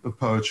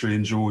poetry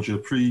in Georgia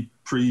pre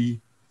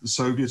the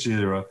Soviet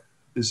era?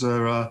 Is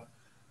there a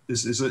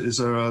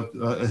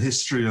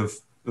history of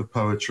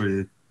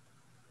poetry?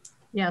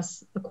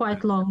 Yes,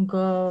 quite long.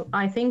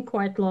 I think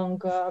quite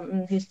long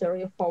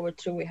history of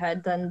poetry we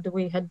had, and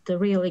we had the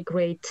really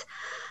great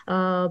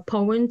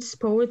poets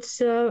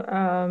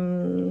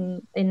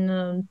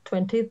in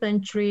 20th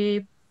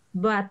century.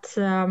 But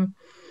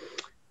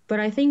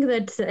I think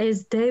that,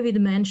 as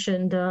David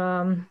mentioned,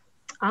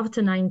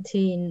 after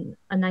 19th,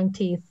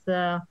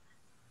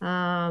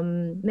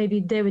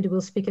 maybe David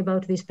will speak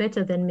about this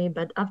better than me.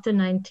 But after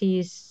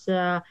 90s,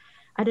 I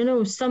don't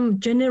know, some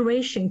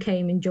generation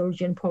came in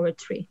Georgian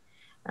poetry.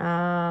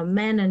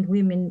 Men and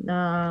women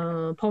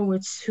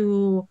poets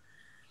who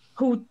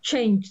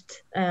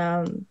changed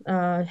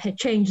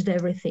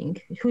everything,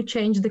 who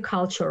changed the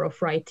culture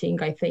of writing,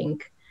 I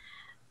think.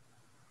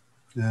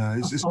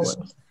 Yeah,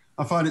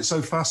 I find it so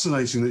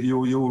fascinating that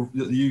you,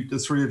 the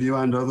three of you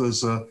and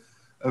others, are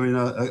in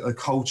a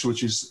culture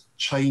which is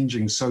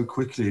changing so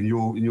quickly, and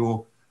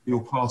you're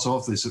part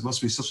of this. It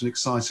must be such an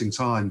exciting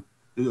time.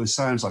 It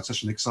sounds like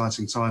such an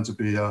exciting time to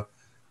be a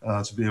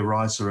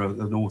writer,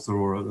 an author,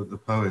 or a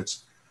poet.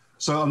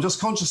 So I'm just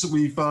conscious that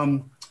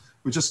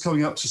we're just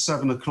coming up to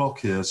 7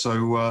 o'clock here.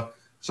 So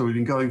we've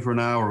been going for an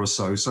hour or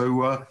so.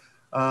 So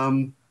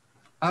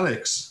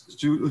Alex,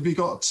 you've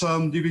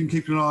been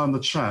keeping an eye on the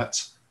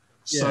chat.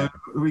 So have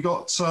we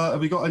got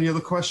any other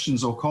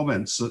questions or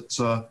comments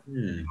that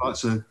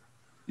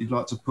you'd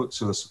like to put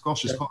to us?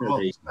 Gosh, there's quite a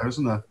lot there,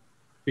 isn't there?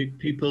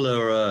 People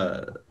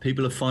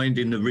are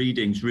finding the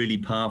readings really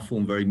powerful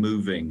and very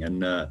moving. And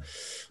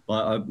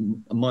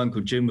my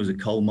Uncle Jim was a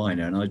coal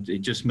miner, and it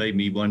just made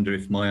me wonder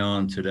if my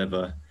aunt had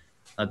ever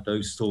had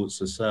those thoughts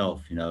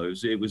herself.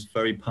 It was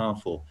very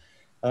powerful.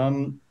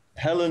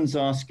 Helen's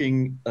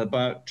asking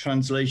about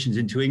translations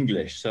into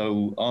English.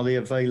 So are they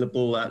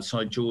available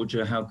outside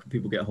Georgia? How can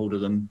people get hold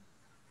of them?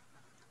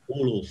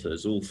 All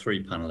authors, all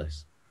three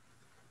panelists.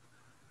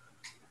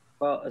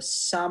 Well,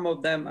 some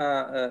of them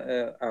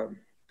are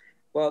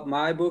well,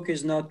 my book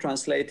is not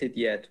translated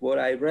yet. What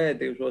I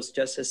read, it was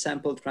just a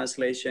sample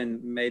translation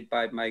made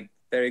by my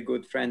very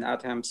good friend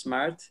Atham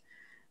Smart.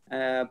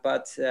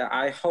 But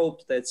I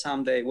hope that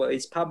someday, well,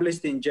 it's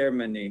published in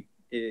Germany.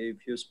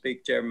 If you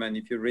speak German,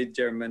 if you read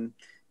German,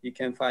 you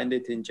can find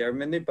it in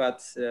Germany,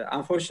 but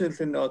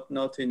unfortunately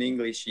not in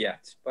English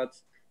yet. But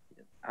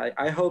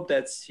I hope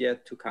that's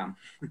yet to come.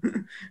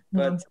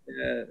 But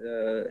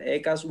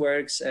Eka's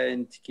works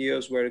and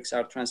Kio's works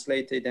are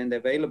translated and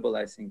available,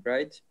 I think,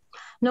 right?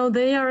 No,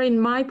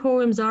 my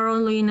poems are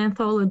only in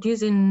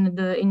anthologies,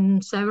 in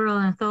several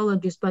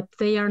anthologies, but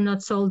they are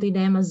not sold in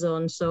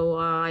Amazon. So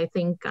I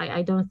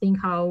don't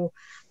think how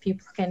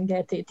people can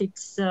get it.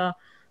 It's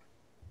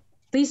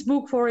this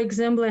book, for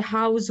example, A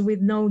House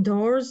with No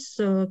Doors,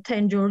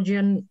 10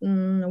 Georgian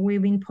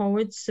women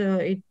poets.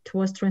 It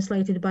was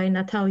translated by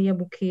Natalia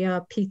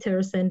Bukia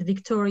Peters and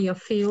Victoria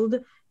Field.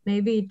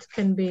 Maybe it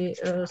can be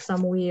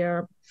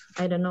somewhere,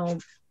 I don't know.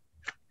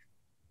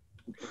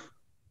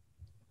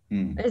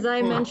 As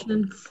I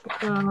mentioned,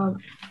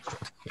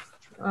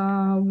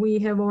 we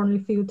have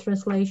only few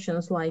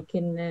translations, like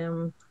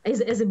in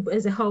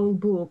as a whole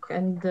book,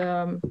 and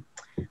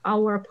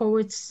our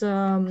poems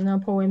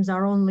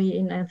are only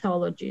in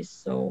anthologies.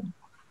 So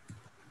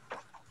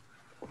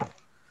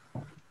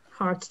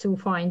hard to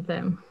find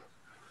them.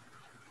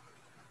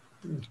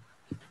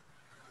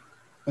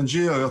 And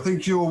Gio, I think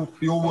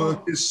your work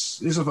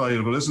is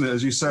available, isn't it?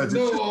 As you said.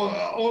 No,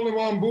 only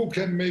one book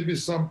and maybe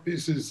some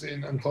pieces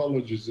in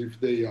anthologies if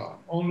they are.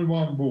 Only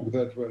one book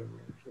that were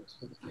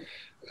interesting.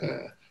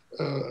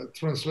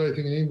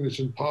 Translating in English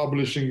and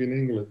publishing in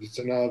England, it's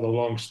another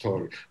long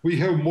story. We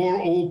have more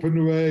open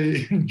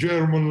way in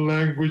German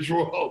language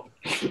world,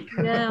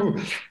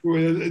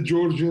 where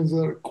Georgians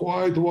are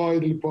quite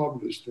widely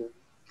published.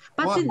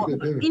 But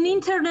in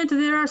internet,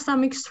 there are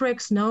some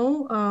extracts, no,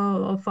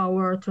 of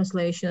our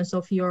translations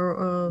of your...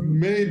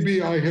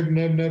 Maybe I have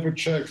never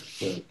checked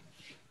that.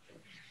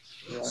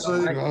 So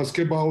you ask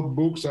about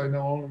books, I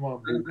know only one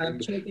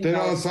book. There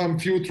are some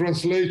few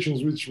translations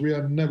which we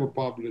have never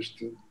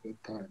published at that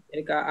time.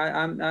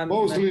 I'm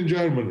mostly in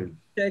Germany.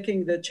 Checking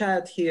the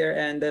chat here,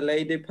 and the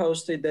lady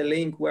posted the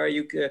link where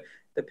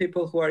the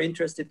people who are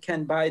interested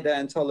can buy the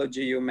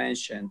anthology you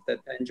mentioned, the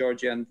 10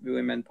 Georgian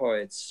women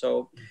poets.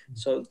 So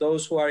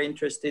those who are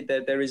interested,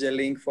 that there is a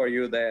link for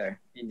you there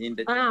in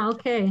the chat.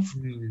 Okay.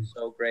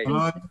 So great.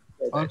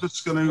 I'm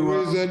just going to...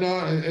 There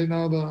is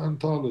another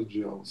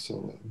anthology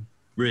also.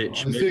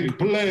 Rich, I think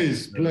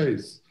plays.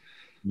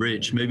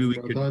 Rich, maybe we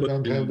could. I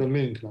don't have the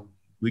link now.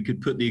 We could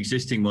put the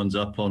existing ones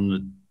up on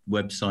the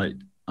website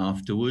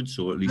afterwards,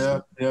 or at least.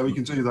 Yeah, we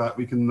can do that.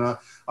 We can. I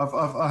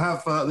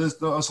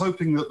was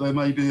hoping that there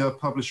may be a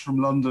publisher from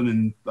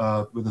London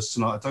with us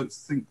tonight. I don't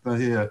think they're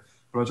here,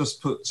 but I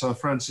just put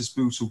Francis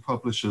Bootle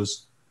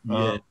Publishers.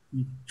 Yeah,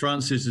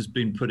 Francis has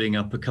been putting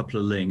up a couple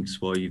of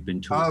links while you've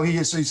been talking. Oh,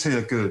 he's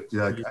here. Good.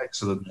 Yeah,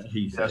 excellent.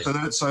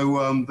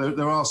 So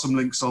there are some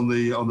links on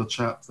the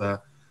chat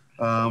there.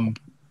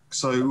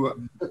 So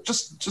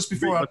just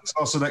before I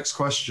ask the next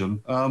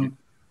question,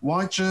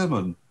 why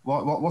German?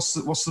 What's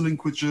the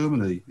link with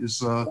Germany?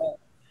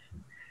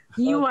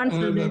 You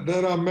answered it.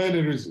 There are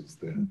many reasons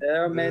there.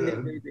 There are many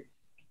reasons.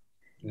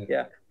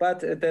 Yeah,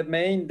 but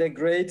the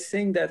great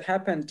thing that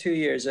happened 2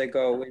 years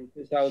ago in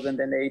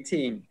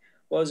 2018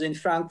 was in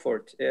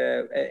Frankfurt.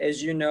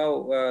 As you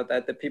know,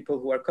 that the people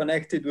who are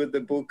connected with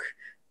the book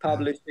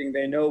publishing,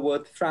 they know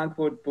what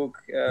Frankfurt Book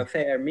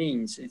Fair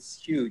means.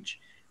 It's huge.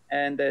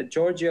 And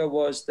Georgia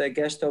was the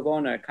guest of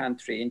honor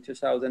country in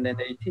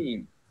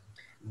 2018.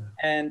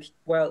 And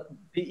well,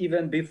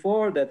 even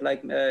before that,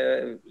 like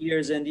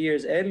years and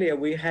years earlier,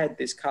 we had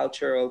these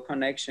cultural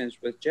connections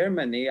with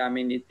Germany. I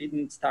mean, it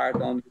didn't start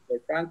only for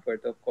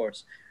Frankfurt, of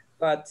course,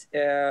 but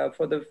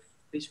for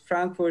this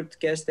Frankfurt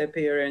guest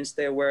appearance,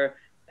 there were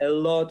a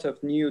lot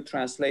of new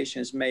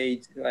translations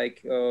made,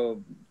 like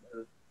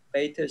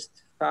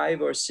latest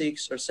 5 or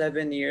 6 or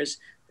 7 years.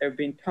 There have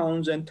been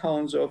tons and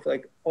tons of,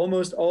 like,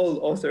 almost all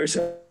authors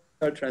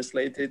are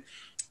translated,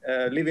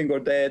 living or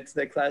dead,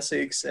 the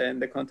classics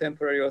and the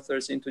contemporary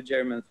authors into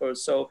German.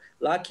 So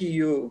lucky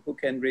you who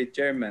can read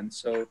German.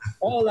 So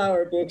all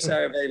our books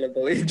are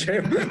available in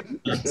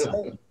German.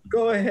 So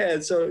go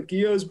ahead. So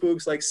Gio's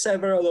books, like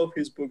several of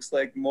his books,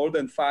 like more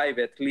than 5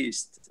 at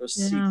least. So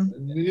 6.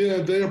 Yeah,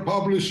 they are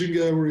publishing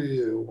every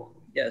year.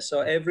 Yeah,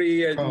 so every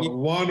year.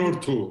 1 or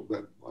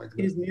 2.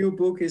 His new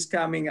book is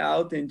coming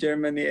out in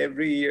Germany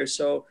every year.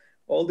 So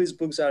all these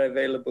books are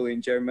available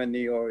in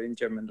Germany or in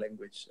German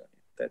language. So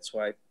that's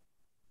why.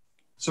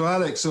 So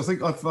Alex, I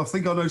think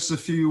I noticed a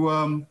few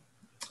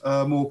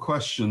more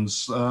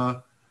questions.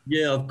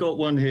 Yeah, I've got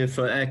one here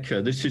for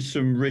Eka. This is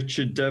from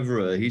Richard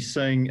Devereux. He's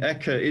saying,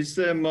 Eka, is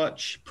there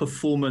much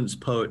performance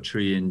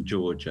poetry in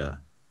Georgia?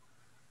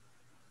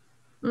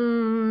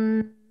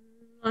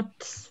 Not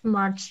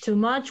much, too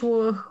much.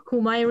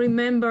 Whom I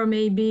remember,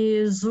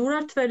 maybe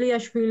Zura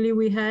Tveliashvili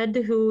we had,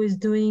 who is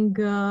doing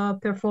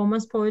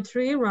performance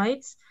poetry,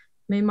 right?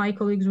 Maybe my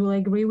colleagues will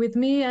agree with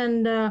me.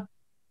 And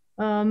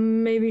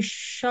maybe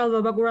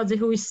Shalva Baguradze,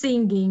 who is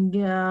singing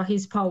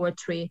his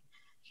poetry.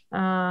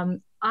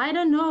 I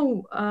don't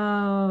know.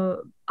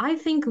 I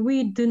think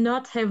we do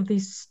not have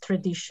this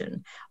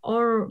tradition,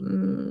 or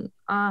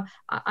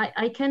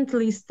I can't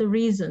list the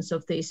reasons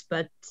of this,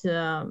 but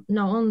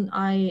no,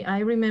 I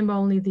remember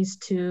only these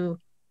two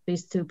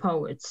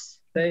poets.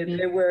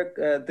 They were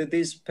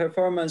this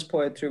performance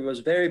poetry was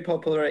very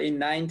popular in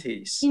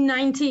 90s. In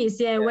 90s,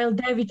 yeah. Well,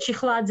 Davit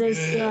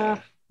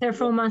Gabunia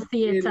performance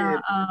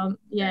theater,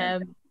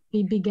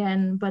 we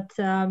began, but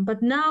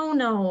now,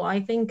 no, I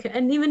think,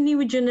 and even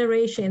new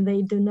generation,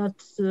 they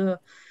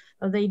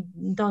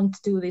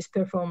don't do this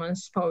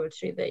performance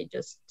poetry. They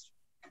just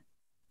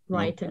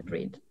write and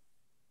read.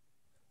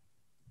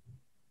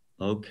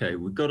 Okay,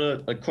 we've got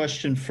a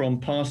question from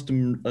Past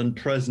and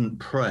Present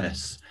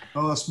Press.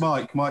 Oh, that's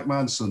Mike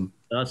Manson.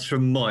 That's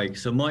from Mike.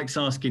 So Mike's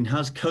asking,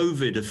 has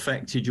COVID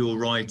affected your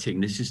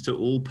writing? This is to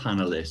all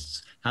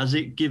panelists. Has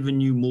it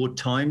given you more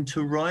time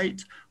to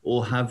write,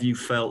 or have you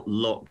felt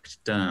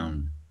locked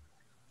down?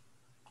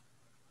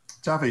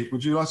 Davit,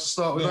 would you like to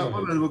start with that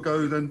one? And we'll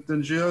go then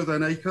Gio,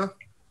 then Eka.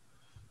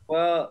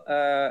 Well,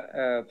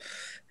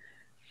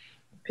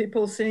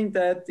 people think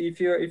that if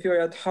you're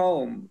at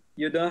home,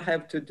 you don't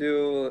have to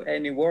do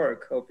any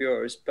work of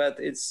yours, but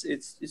it's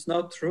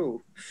not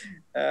true.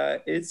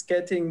 It's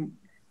getting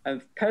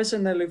And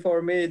personally,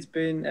 for me, it's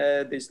been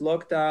this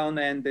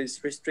lockdown and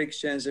these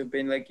restrictions have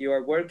been like you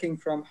are working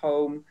from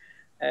home,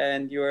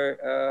 and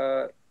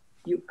you're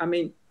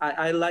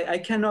I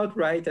cannot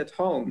write at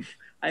home.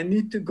 I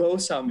need to go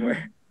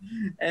somewhere,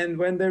 and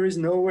when there is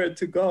nowhere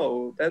to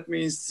go, that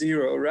means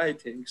zero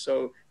writing.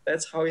 So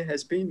that's how it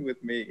has been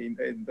with me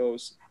in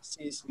those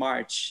since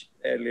March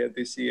earlier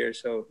this year.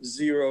 So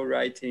zero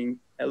writing,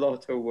 a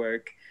lot of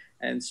work,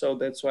 and so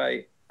that's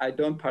why I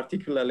don't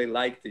particularly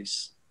like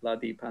this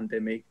bloody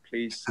pandemic,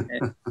 please.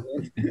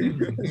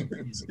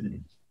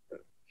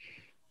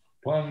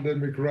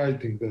 Pandemic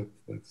writing,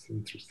 that's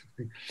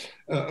interesting.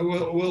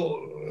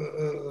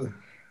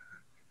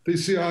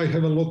 This year I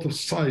have a lot of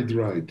side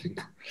writing,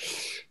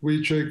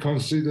 which I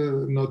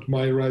consider not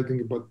my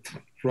writing, but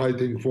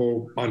writing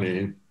for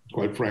money,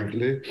 quite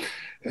frankly.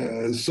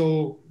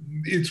 So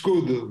it's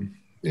good.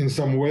 In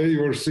some way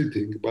you are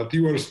sitting, but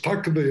you are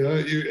stuck there,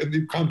 and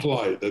you can't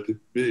lie that it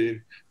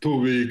be 2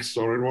 weeks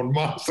or in 1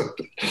 month.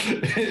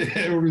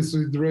 Every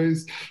 3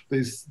 days,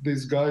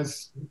 these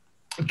guys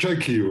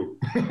check you.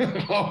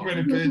 How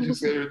many pages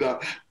have you done?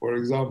 For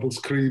example,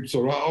 scripts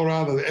or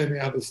any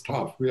other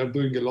stuff. We are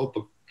doing a lot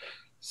of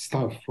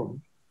stuff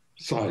from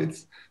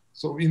sides.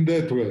 So in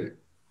that way,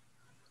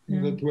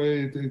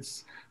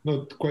 it's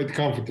not quite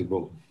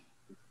comfortable.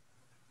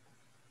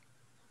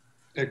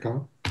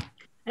 Eka?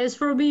 As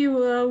for me,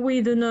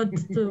 we do not.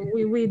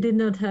 We did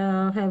not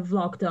have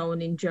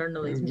lockdown in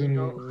journalism. You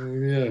know.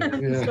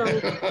 Yeah. So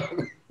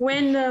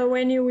when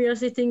we are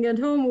sitting at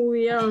home,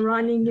 we are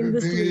running in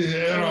the street.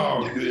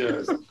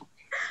 Yes.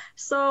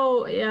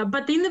 So yeah,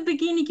 but in the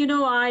beginning, you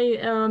know,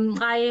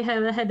 I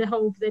have had the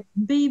hope that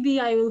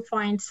maybe I will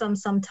find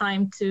some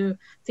time to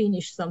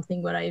finish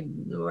something where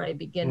I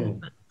began,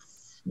 but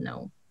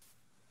no.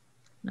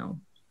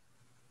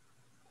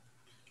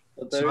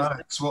 So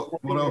Alex, what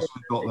else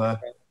have we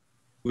got there?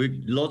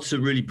 Lots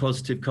of really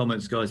positive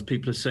comments, guys.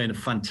 People are saying a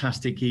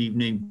fantastic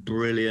evening,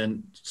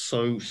 brilliant,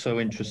 so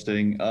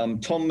interesting.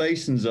 Tom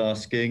Mason's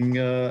asking,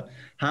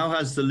 how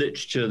has the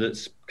literature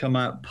that's come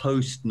out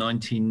post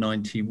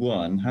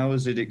 1991, how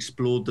has it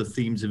explored the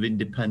themes of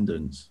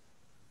independence?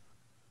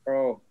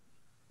 Oh,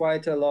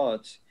 quite a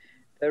lot.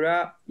 There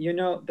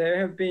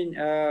have been,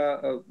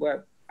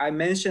 I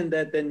mentioned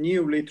that the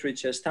new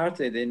literature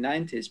started in the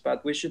 90s,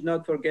 but we should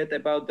not forget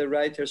about the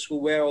writers who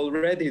were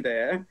already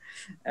there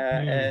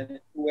and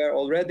who were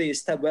already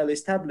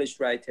well-established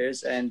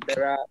writers. And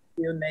there are a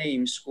few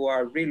names who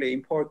are really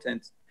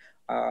important,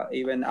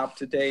 even up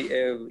to date,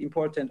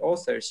 important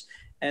authors.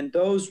 And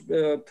those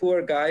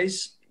poor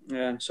guys,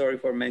 sorry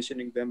for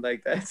mentioning them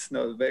like that,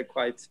 no, they're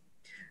quite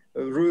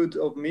rude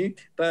of me,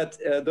 but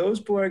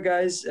those poor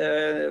guys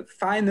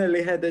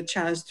finally had a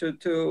chance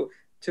to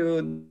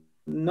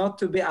not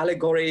to be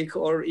allegoric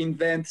or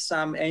invent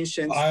some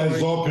ancient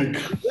story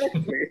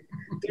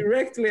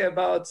directly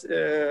about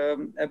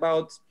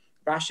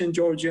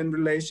Russian-Georgian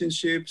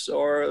relationships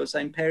or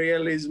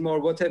imperialism or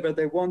whatever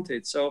they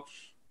wanted. So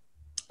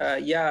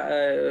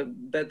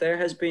that there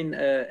has been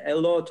a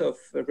lot of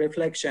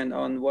reflection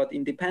on what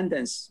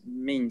independence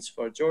means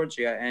for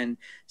Georgia, and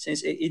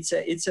since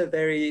it's a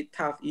very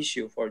tough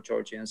issue for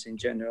Georgians in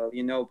general,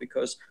 you know,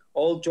 because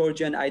all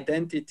Georgian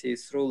identity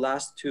through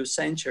last 2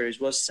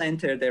 centuries was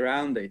centered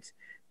around it,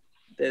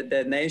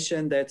 the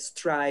nation that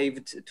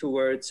strived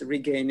towards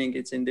regaining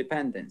its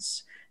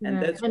independence.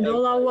 And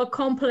all our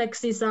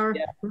complexes are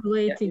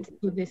related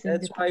to this.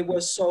 That's why I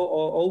was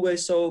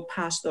always so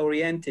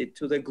past-oriented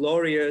to the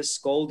glorious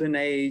golden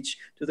age,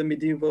 to the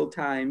medieval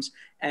times.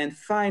 And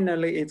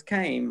finally it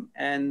came,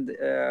 and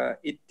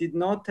it did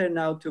not turn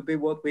out to be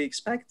what we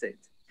expected.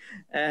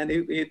 And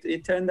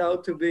it turned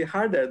out to be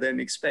harder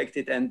than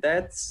expected. And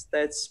that's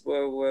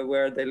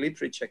where the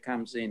literature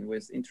comes in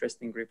with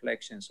interesting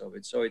reflections of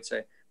it. So it's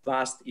a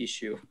vast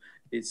issue.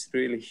 It's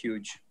really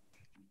huge.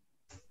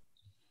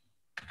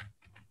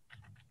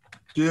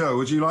 Gio,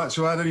 would you like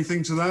to add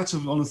anything to that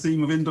on the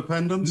theme of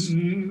independence?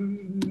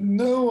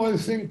 No, I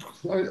think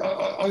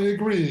I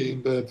agree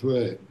in that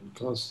way,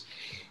 because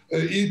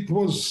it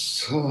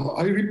was,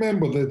 I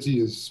remember that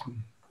years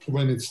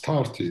when it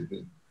started,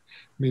 in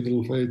middle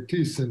of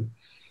 80s, and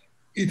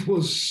it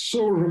was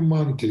so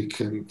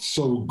romantic and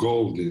so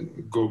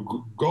golden,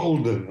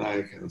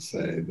 I can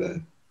say,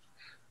 that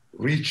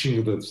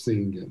reaching that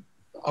thing. And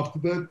after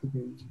that,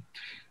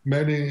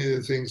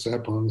 many things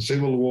happened,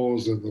 civil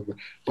wars,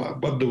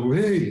 but the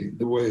way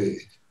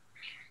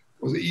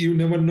was, you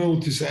never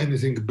notice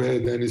anything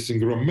bad,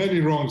 anything wrong.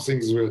 Many wrong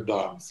things were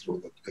done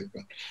through that thing,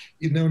 but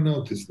you never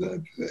notice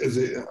that.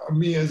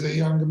 As a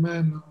young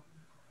man,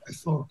 I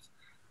thought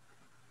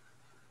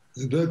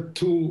that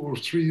 2 or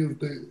 3 years,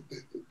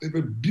 they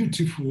were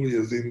beautiful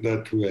years in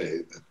that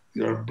way, that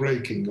you are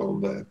breaking all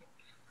that.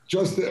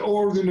 Just the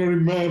ordinary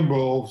member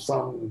of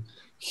some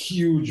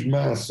huge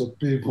mass of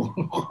people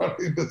who are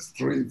in the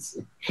streets,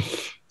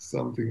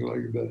 something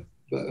like that.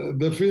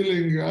 The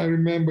feeling I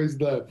remember is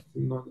that,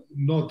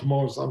 not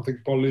more something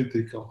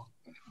political.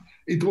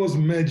 It was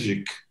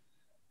magic,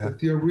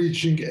 that you're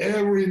reaching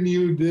every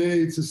new day.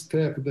 It's a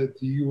step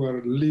that you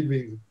are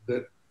living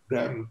that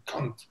damn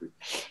country,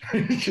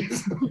 which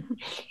is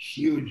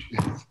huge.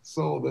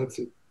 So that's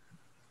it.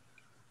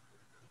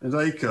 And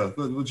Eka,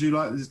 would you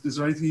like? Is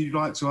there anything you'd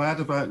like to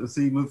add about the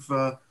theme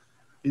of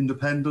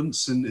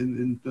independence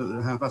and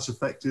how that's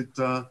affected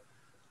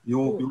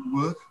your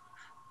work?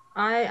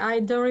 I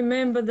don't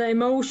remember the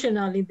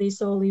emotionally these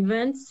all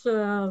events.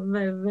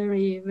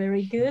 Very,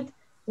 very good.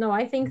 No,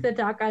 I think that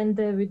Eka and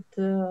David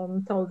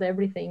told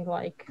everything.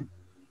 Like,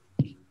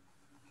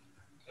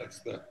 That's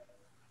that.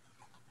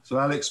 So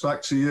Alex,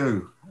 back to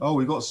you. Oh,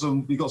 we got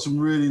some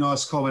really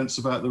nice comments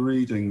about the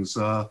readings.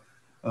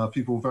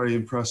 People very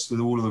impressed with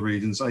all of the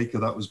readings.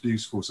 Eka, that was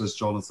beautiful, says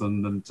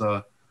Jonathan,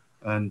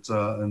 and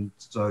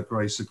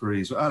Grace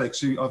agrees. But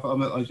Alex, you're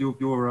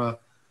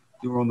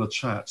on the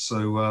chat.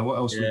 So what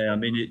else? Yeah, I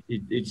mean,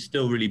 it's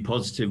still really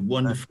positive.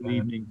 Wonderful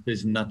evening,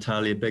 says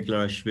Natalia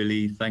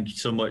Beglarashvili. Thank you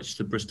so much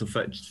to the Bristol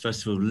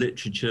Festival of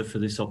Literature for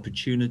this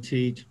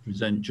opportunity to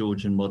present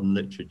Georgian modern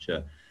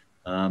literature.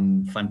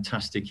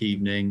 Fantastic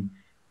evening.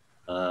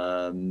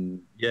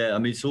 Yeah, I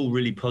mean, it's all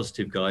really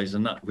positive, guys.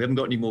 And we haven't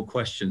got any more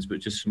questions, but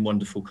just some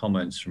wonderful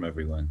comments from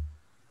everyone.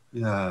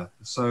 Yeah.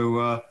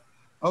 So,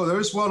 oh, there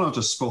is one I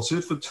just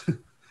spotted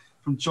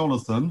from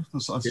Jonathan.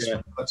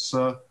 That's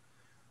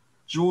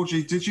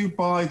Georgie, did you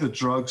buy the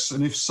drugs?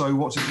 And if so,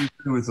 what did you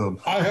do with them?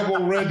 I have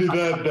already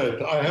done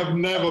that. I have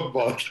never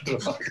bought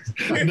drugs.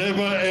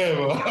 Never,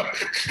 ever.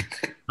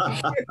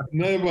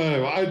 Never,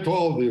 ever. I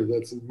told you,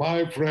 that's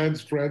my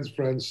friend's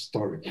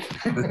story.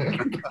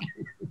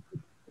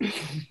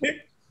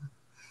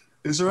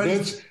 Is there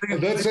any?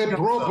 That's a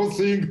proper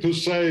thing to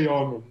say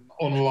on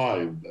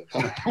live.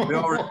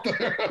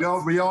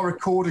 we are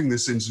recording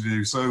this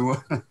interview, so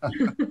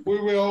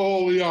we were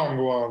all young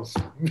ones.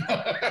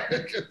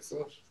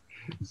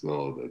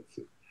 So that's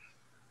it.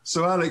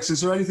 So Alex, is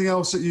there anything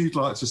else that you'd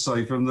like to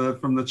say from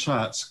the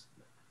chat?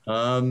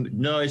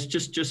 No, it's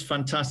just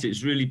fantastic.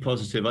 It's really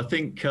positive. I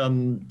think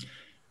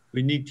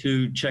we need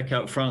to check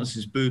out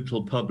Francis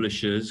Bootle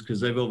Publishers,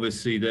 because they're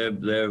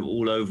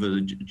all over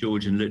the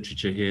Georgian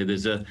literature here.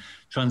 There's a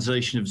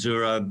translation of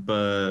Zurab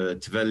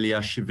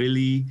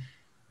Tveliashvili,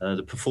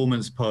 the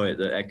performance poet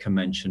that Eka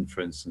mentioned,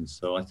 for instance.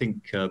 So I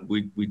think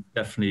we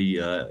definitely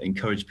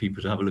encourage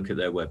people to have a look at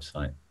their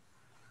website.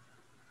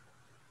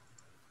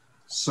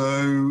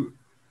 So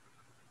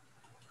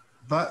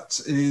that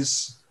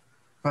is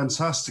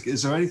fantastic.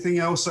 Is there anything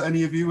else that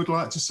any of you would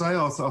like to say?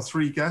 Our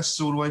three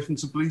guests all the way from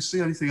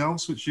Tbilisi. Anything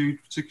else which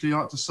you'd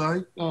particularly like to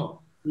say?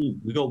 No.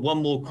 We've got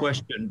one more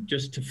question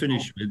just to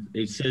finish with.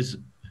 It says,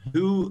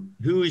 who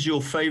is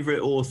your favorite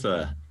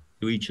author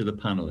to each of the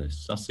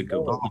panelists? That's a good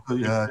one.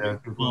 Yeah.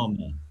 Good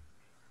one.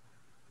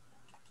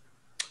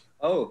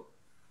 Oh,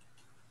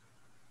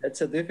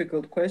 that's a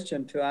difficult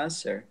question to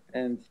answer,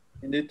 and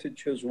you need to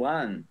choose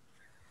one.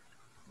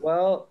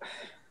 Well,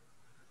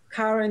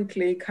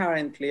 currently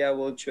I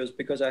will choose,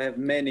 because I have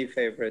many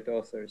favorite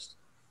authors,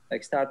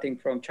 like starting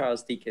from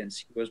Charles Dickens.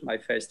 He was my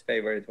first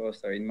favorite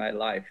author in my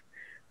life.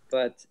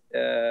 But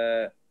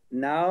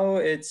now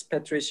it's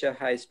Patricia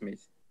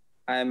Highsmith.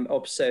 I'm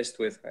obsessed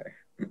with her.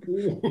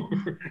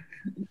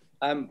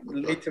 I'm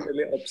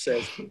literally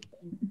obsessed with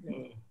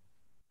her.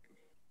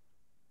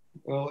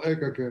 Well,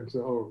 Eka can say,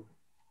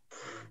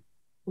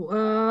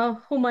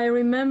 whom I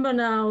remember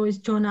now is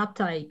John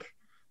Updike.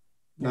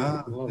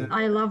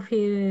 I love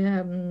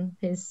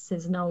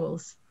his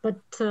novels, but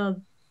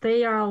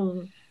they are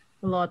a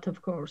lot,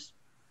 of course.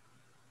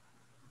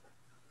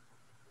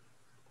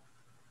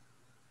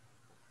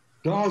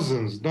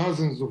 Dozens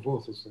of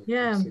authors.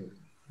 Yeah,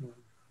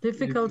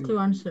 difficult to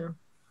answer.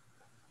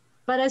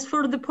 But as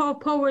for the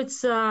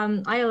poets,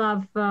 I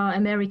love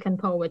American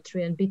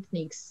poetry and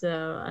beatniks,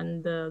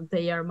 and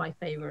they are my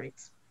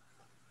favorites.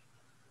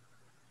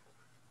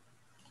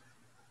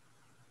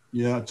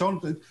 Yeah,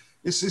 John.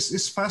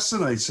 It's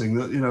fascinating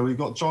that, we've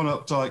got John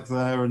Updike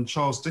there and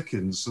Charles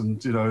Dickens,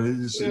 and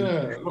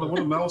what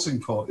a melting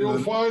pot.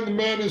 You'll find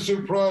many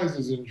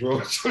surprises in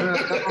Georgia.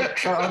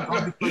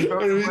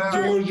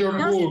 Georgia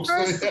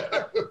books.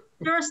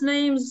 First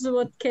names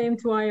what came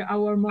to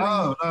our mind.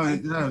 Oh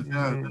no,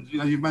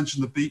 yeah. You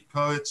mentioned the beat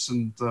poets,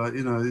 and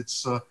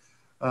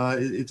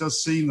it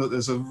does seem that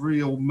there's a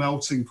real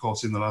melting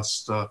pot in the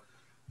last 2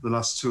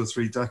 or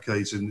 3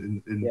 decades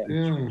in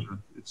Georgia.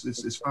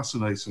 It's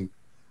fascinating.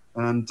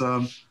 And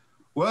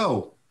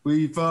well,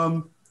 we've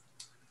been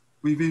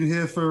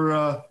here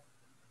for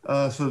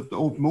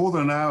more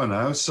than an hour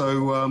now,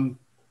 so I'm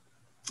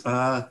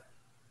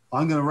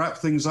going to wrap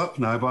things up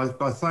now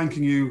by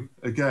thanking you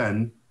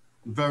again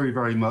very,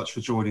 very much for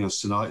joining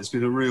us tonight. It's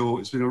been a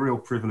real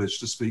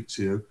privilege to speak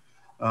to you.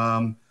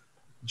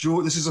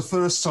 This is the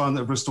first time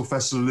that Bristol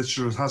Festival of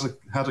Literature has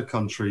had a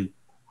country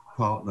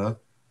partner,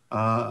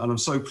 and I'm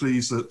so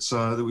pleased that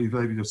we've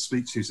been able to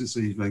speak to you this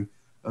evening.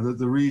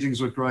 The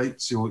readings were great.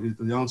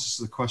 The answers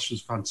to the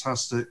questions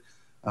fantastic.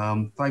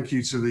 Thank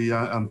you to the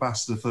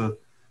ambassador for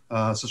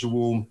such a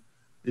warm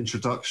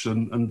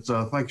introduction, and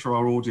thank you for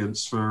our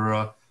audience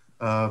for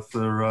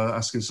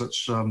asking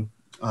such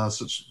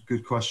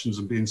good questions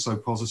and being so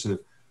positive.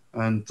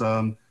 And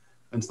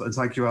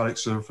thank you,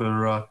 Alex,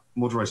 for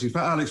moderating.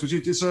 But Alex,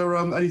 is there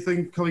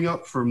anything coming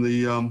up from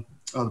the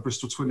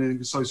Bristol Twinning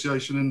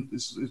Association, and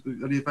is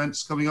any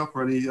events coming up,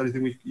 or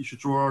anything you should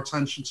draw our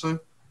attention to?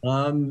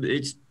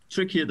 It's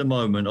tricky at the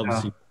moment,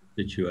 obviously,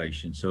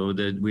 situation. So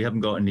we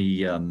haven't got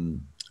any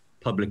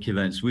public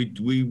events.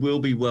 We will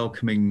be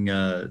welcoming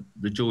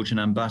the Georgian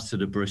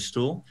ambassador to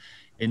Bristol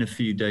in a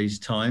few days'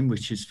 time,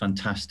 which is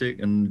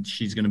fantastic, and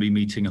she's going to be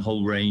meeting a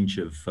whole range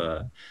of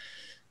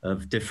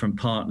different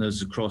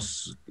partners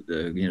across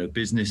the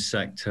business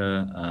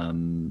sector,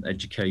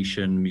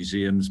 education,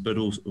 museums, but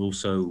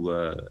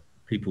also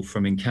people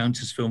from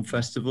Encounters Film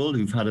Festival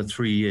who've had a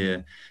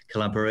 3-year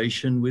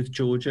collaboration with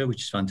Georgia,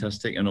 which is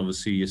fantastic, and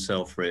obviously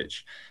yourself,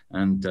 Rich,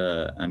 and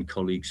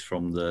colleagues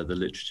from the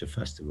Literature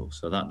Festival.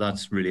 So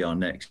that's really our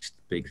next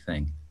big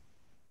thing.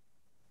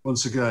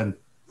 Once again,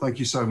 thank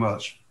you so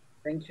much.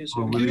 Thank you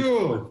so much. Thank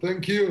you.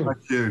 Thank you.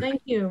 Thank you.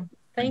 Thank you.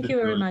 Thank you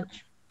very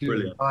much.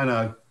 Brilliant. Bye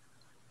now.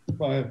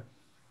 Bye.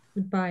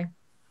 Goodbye.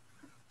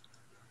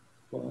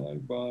 Bye.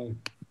 Bye.